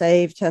is to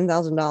save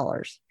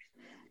 $10,000.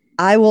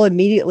 I will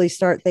immediately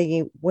start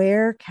thinking,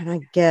 where can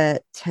I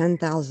get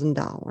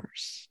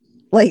 $10,000?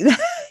 Like,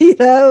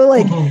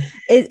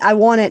 I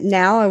want it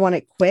now. I want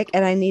it quick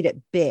and I need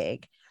it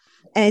big.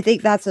 And I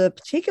think that's a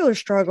particular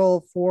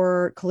struggle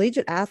for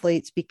collegiate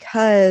athletes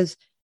because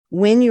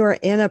when you're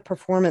in a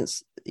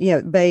performance,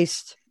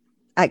 based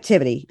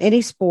activity,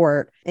 any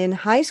sport in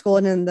high school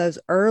and in those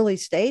early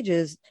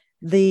stages,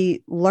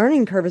 the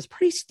learning curve is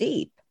pretty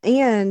steep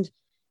and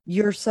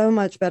you're so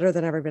much better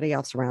than everybody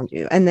else around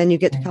you. And then you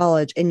get to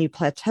college and you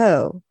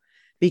plateau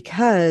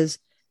because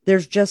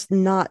there's just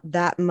not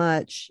that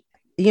much,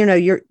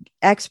 your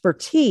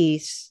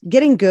expertise.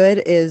 Getting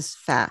good is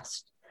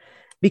fast.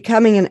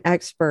 Becoming an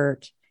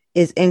expert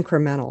is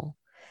incremental.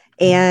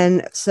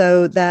 And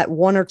so that $1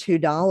 or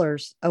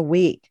 $2 a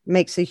week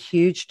makes a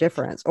huge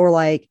difference. Or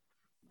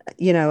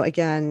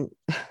again,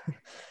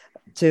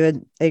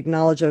 to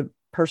acknowledge a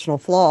personal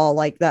flaw,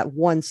 like that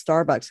one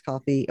Starbucks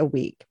coffee a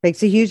week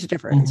makes a huge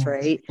difference,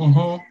 right?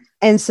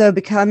 And so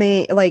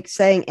becoming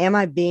saying, am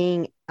I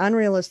being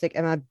unrealistic?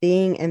 Am I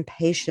being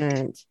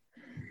impatient?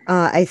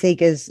 I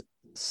think is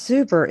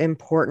super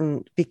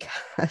important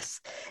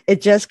because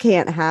it just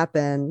can't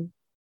happen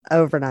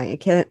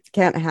overnight. It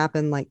can't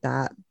happen like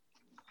that.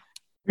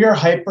 We are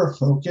hyper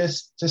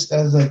focused just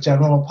as a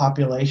general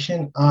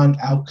population on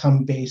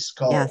outcome-based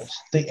goals, yes.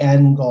 The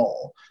end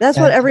goal. That's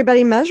what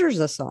everybody measures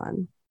us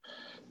on.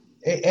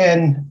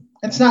 And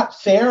it's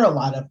not fair a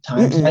lot of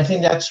times. I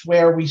think that's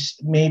where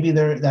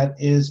that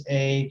is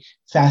a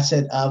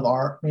facet of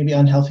our maybe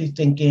unhealthy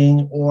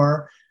thinking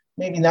or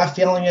maybe not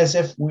feeling as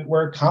if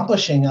we're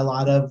accomplishing a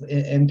lot of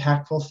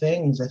impactful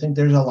things. I think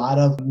there's a lot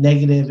of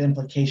negative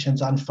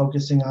implications on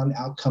focusing on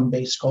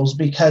outcome-based goals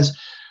because,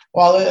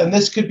 and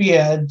this could be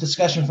a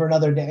discussion for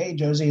another day,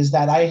 Josie, is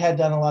that I had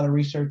done a lot of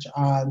research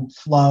on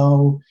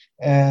flow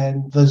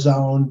and the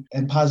zone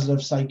and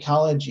positive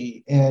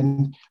psychology.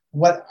 And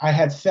what I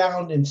had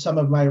found in some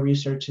of my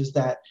research is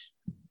that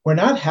we're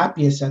not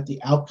happiest at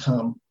the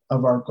outcome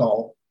of our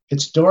goal.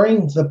 It's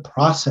during the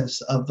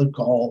process of the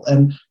goal.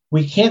 And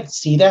we can't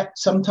see that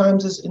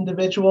sometimes as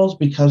individuals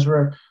because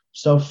we're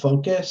so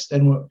focused.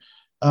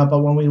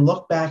 But when we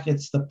look back,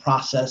 it's the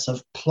process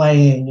of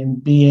playing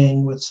and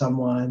being with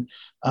someone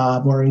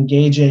or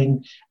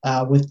engaging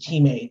with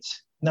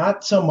teammates,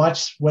 not so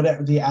much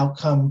whatever the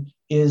outcome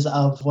is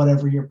of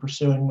whatever you're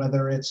pursuing,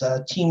 whether it's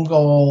a team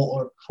goal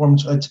or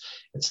performance.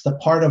 It's the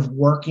part of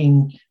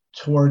working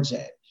towards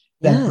it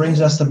that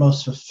brings us the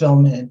most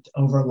fulfillment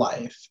over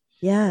life.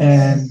 Yeah.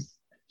 And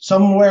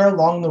somewhere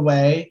along the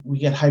way, we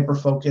get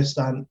hyper-focused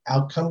on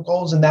outcome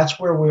goals, and that's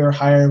where we're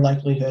higher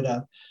likelihood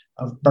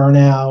of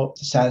burnout,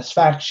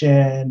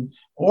 dissatisfaction,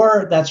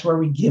 or that's where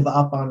we give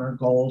up on our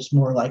goals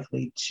more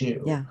likely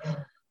too. Yeah.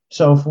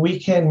 So if we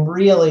can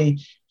really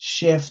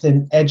shift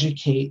and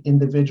educate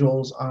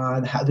individuals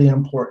on the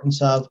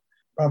importance of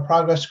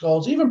progress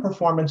goals, even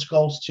performance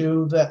goals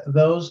too,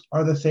 those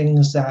are the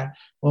things that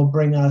will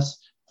bring us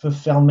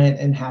fulfillment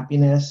and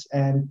happiness.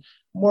 And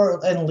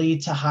more and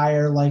lead to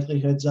higher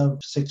likelihoods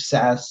of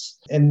success.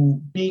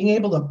 And being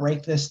able to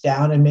break this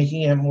down and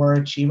making it more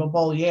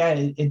achievable, yeah,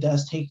 it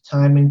does take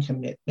time and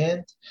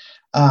commitment.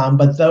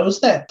 But those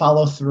that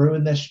follow through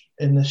in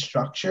this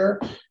structure,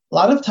 a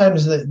lot of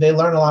times they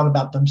learn a lot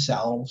about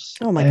themselves.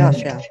 Oh my gosh,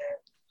 yeah.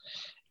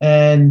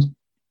 And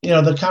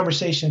the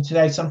conversation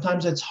today,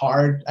 sometimes it's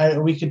hard.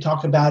 We could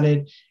talk about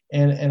it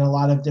in a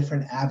lot of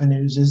different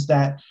avenues. Is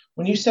that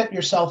when you set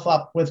yourself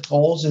up with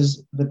goals,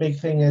 is the big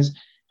thing is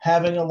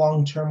having a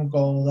long-term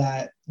goal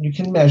that you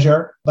can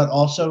measure, but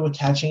also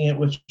attaching it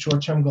with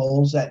short-term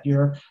goals that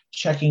you're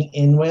checking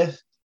in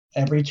with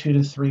every 2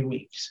 to 3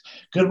 weeks.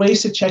 Good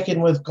ways to check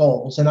in with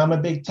goals. And I'm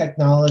a big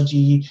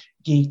technology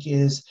geek,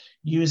 is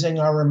using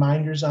our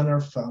reminders on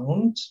our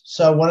phones.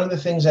 So one of the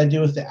things I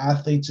do with the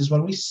athletes is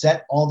when we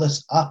set all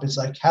this up, it's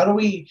like, how do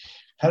we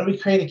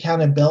create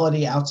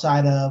accountability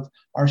outside of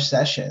our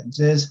sessions?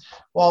 Is,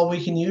 well,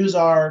 we can use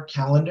our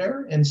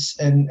calendar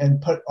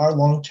and put our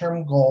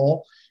long-term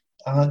goal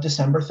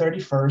December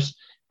 31st.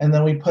 And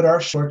then we put our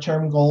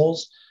short-term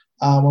goals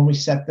when we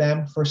set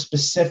them for a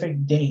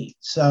specific date.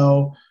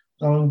 So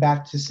going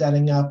back to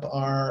setting up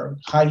our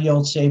high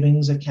yield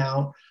savings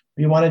account,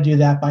 we want to do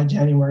that by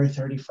January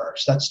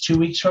 31st. That's 2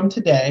 weeks from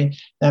today.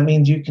 That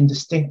means you can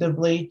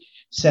distinctively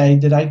say,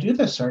 did I do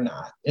this or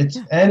not?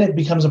 And it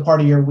becomes a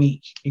part of your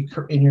week,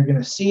 and you're going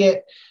to see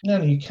it, and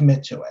then you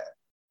commit to it.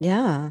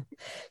 Yeah.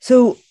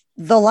 So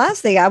the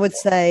last thing I would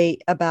say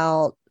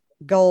about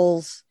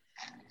goals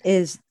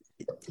is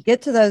to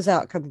get to those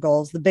outcome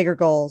goals, the bigger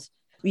goals,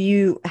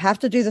 you have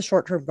to do the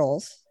short-term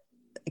goals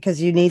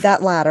because you need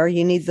that ladder.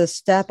 You need the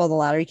step on the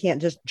ladder. You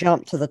can't just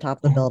jump to the top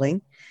of the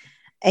building.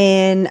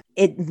 And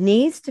it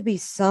needs to be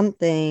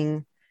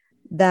something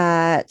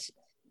that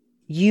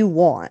you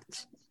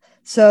want.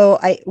 So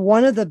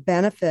one of the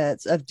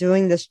benefits of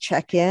doing this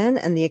check-in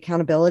and the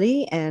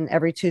accountability and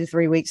every 2 to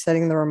 3 weeks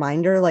setting the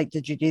reminder, like,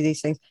 did you do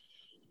these things?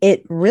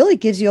 It really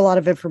gives you a lot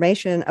of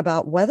information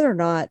about whether or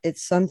not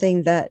it's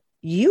something that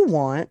you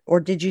want, or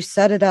did you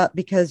set it up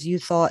because you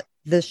thought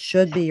this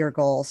should be your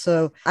goal?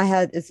 So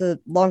it's a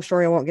long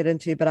story I won't get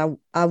into, but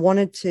I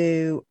want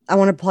to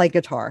play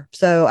guitar.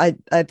 So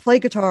I play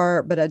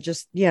guitar, but I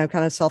just, kind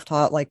of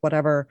self-taught, like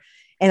whatever.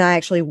 And I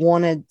actually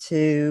wanted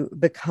to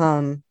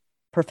become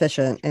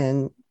proficient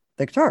in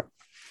the guitar.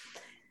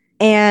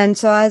 And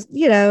so I,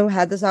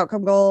 had this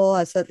outcome goal.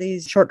 I set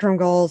these short-term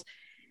goals.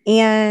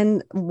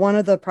 And one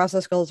of the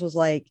process goals was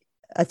like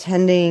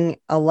attending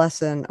a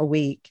lesson a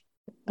week.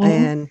 Mm-hmm.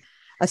 And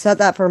I set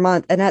that for a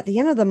month. And at the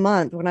end of the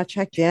month, when I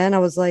checked in, I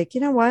was like, you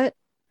know what?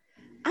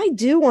 I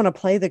do want to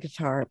play the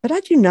guitar, but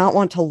I do not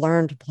want to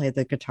learn to play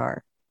the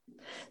guitar.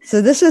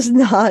 So this is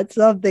not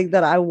something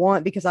that I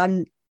want because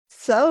I'm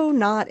so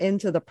not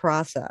into the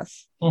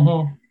process.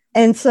 Mm-hmm.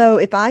 And so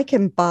if I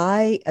can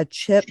buy a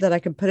chip that I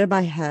can put in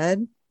my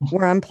head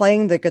where I'm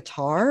playing the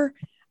guitar,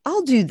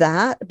 I'll do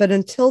that. But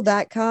until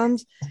that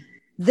comes,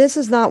 this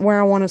is not where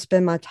I want to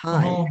spend my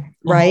time,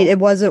 right? It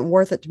wasn't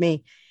worth it to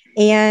me.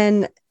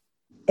 And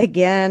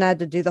again, I had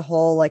to do the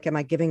whole, like, am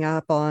I giving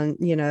up on,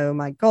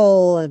 my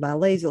goal and my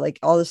lazy, like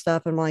all this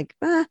stuff. I'm like,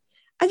 I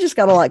just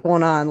got a lot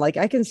going on. Like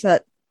I can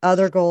set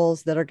other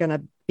goals that are going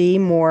to be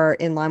more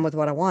in line with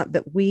what I want.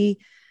 But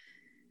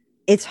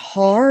it's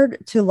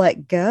hard to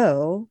let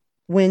go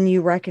when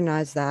you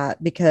recognize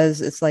that,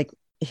 because it's like,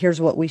 here's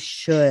what we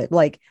should,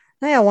 like,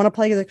 hey, I want to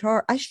play the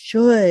guitar. I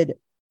should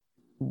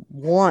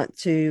want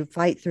to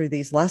fight through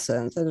these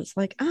lessons. And it's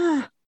like,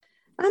 I'm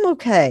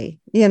okay.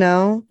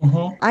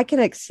 I can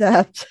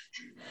accept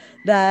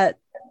that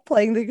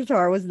playing the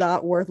guitar was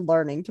not worth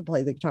learning to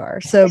play the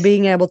guitar. So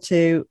being able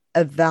to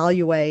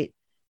evaluate,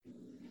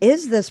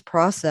 is this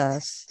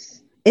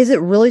process, is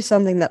it really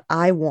something that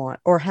I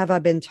want? Or have I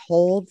been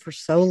told for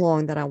so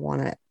long that I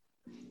want it,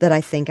 that I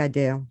think I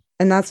do?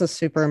 And that's a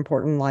super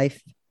important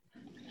life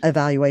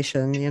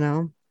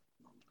evaluation,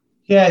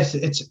 Yes,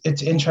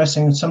 it's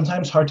interesting. It's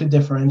sometimes hard to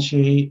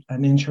differentiate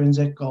an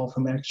intrinsic goal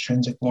from an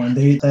extrinsic one.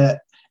 The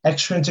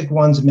extrinsic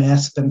ones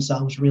mask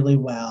themselves really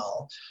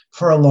well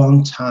for a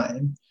long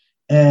time.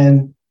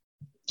 And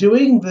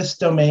doing this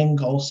domain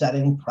goal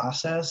setting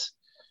process,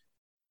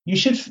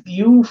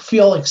 you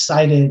feel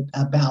excited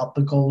about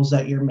the goals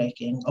that you're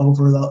making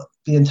over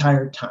the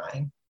entire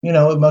time.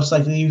 Most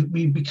likely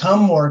we become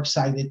more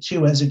excited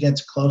too as it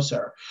gets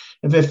closer.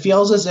 If it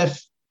feels as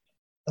if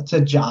it's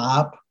a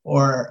job,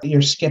 or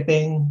you're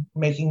skipping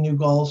making new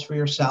goals for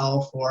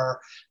yourself,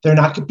 or they're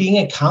not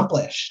being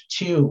accomplished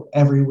too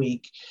every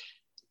week,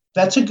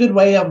 that's a good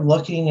way of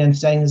looking and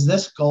saying, is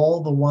this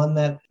goal the one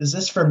is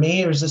this for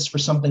me, or is this for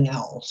something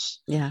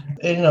else? Yeah.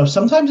 And,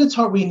 sometimes it's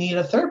hard. We need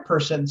a third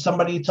person,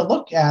 somebody to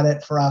look at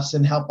it for us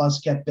and help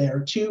us get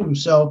there too.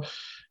 So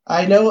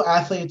I know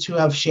athletes who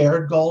have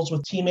shared goals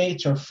with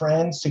teammates or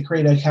friends to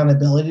create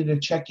accountability to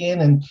check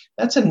in. And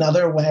that's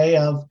another way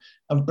of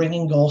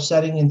bringing goal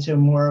setting into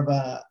more of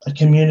a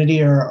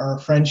community or a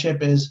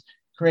friendship, is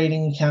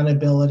creating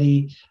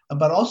accountability,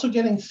 but also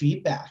getting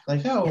feedback.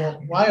 Like,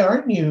 why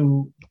aren't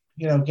you,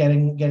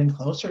 getting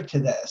closer to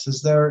this?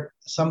 Is there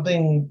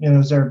something,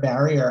 is there a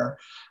barrier?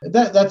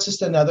 that's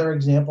just another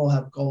example of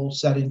how goal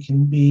setting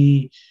can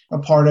be a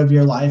part of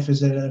your life.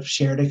 Is it a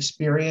shared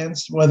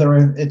experience, whether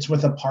it's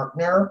with a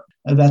partner?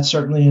 That's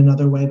certainly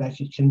another way that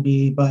it can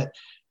be. But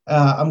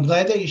I'm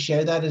glad that you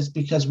shared that, is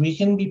because we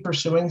can be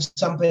pursuing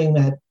something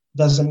that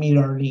doesn't meet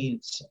our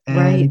needs.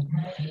 And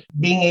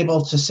being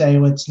able to say,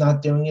 well, it's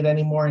not doing it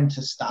anymore, and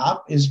to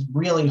stop is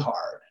really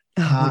hard.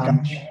 Oh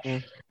my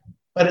gosh.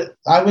 But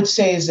I would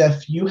say is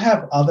if you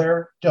have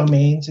other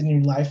domains in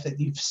your life that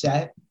you've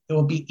set, it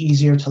will be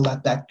easier to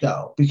let that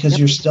go, because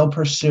you're still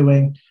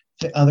pursuing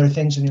the other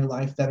things in your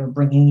life that are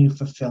bringing you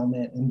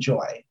fulfillment and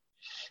joy.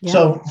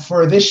 So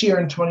for this year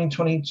in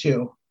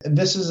 2022,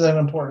 this is an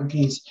important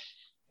piece.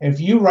 If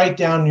you write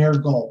down your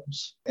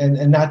goals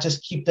and not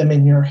just keep them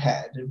in your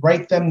head,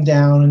 write them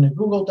down in a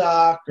Google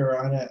Doc or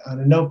on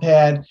a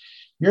notepad,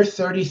 you're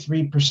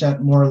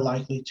 33% more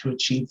likely to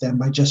achieve them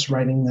by just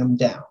writing them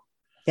down.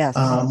 Yes.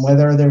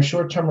 Whether they're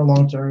short-term or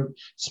long-term,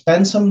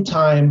 spend some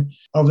time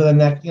over the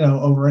next,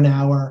 over an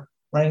hour,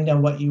 writing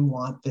down what you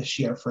want this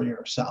year for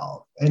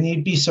yourself. And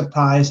you'd be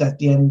surprised at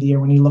the end of the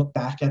year when you look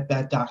back at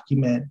that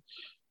document,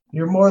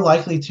 you're more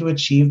likely to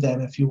achieve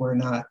them if you were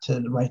not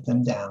to write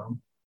them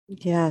down.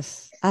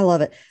 Yes, I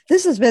love it.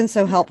 This has been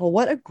so helpful.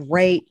 What a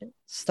great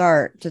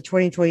start to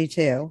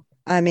 2022.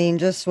 I mean,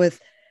 just with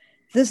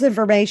this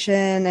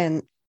information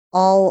and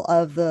all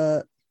of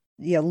the,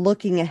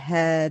 looking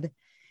ahead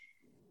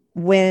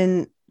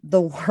when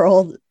the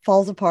world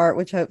falls apart,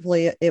 which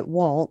hopefully it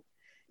won't,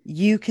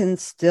 you can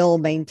still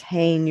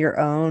maintain your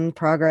own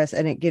progress,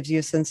 and it gives you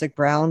a sense of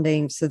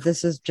grounding. So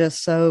this is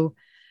just so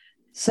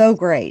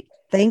great.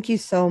 Thank you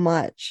so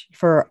much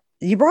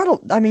you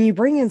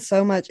bring in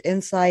so much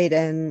insight,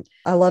 and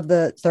I love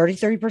the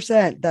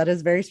 33%. That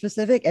is very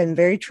specific and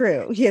very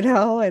true,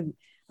 and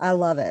I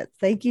love it.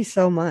 Thank you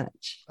so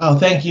much. Oh,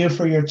 thank you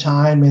for your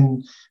time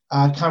and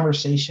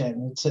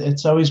conversation.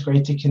 It's always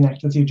great to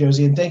connect with you,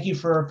 Josie. And thank you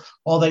for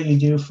all that you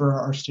do for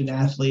our student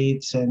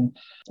athletes and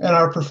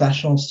our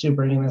professionals too,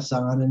 bringing us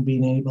on and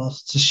being able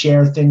to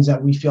share things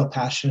that we feel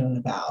passionate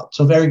about.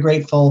 So very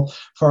grateful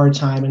for our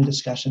time and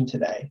discussion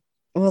today.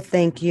 Well,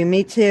 thank you.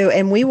 Me too.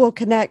 And we will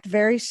connect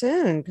very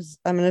soon, because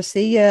I'm going to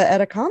see you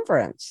at a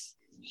conference.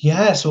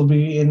 Yes, we'll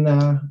be in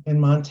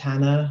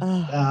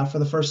Montana for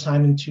the first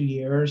time in 2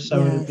 years.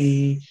 So It'll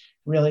be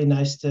really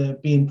nice to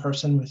be in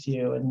person with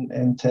you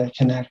and to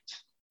connect.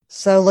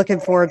 So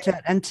looking forward to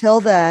it. Until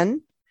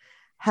then,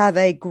 have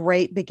a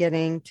great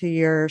beginning to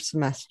your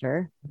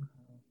semester.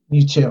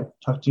 You too.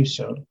 Talk to you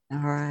soon. All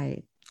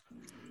right.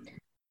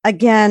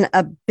 Again,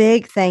 a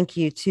big thank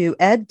you to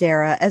Ed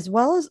Dara, as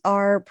well as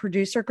our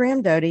producer,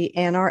 Graham Doty,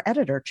 and our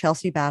editor,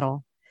 Chelsea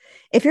Battle.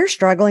 If you're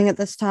struggling at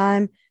this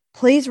time,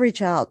 please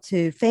reach out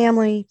to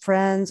family,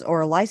 friends, or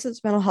a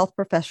licensed mental health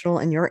professional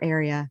in your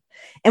area.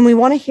 And we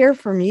want to hear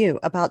from you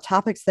about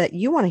topics that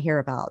you want to hear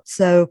about.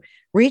 So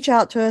reach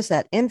out to us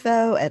at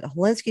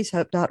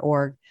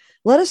info@helenskyshope.org.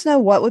 Let us know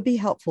what would be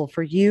helpful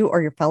for you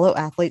or your fellow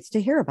athletes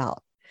to hear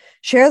about.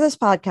 Share this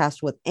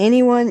podcast with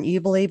anyone you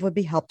believe would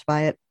be helped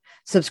by it.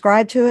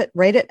 Subscribe to it,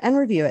 rate it, and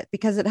review it,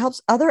 because it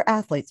helps other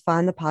athletes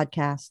find the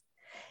podcast.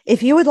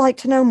 If you would like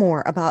to know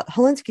more about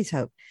Helenskys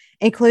Hope,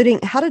 including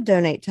how to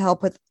donate to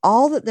help with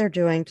all that they're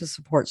doing to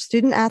support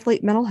student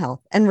athlete mental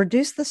health and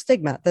reduce the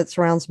stigma that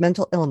surrounds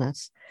mental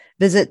illness,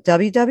 visit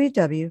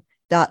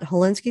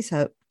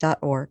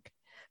www.helenskyshope.org.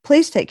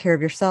 Please take care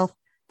of yourself,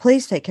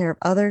 please take care of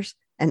others,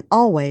 and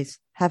always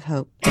have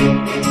hope.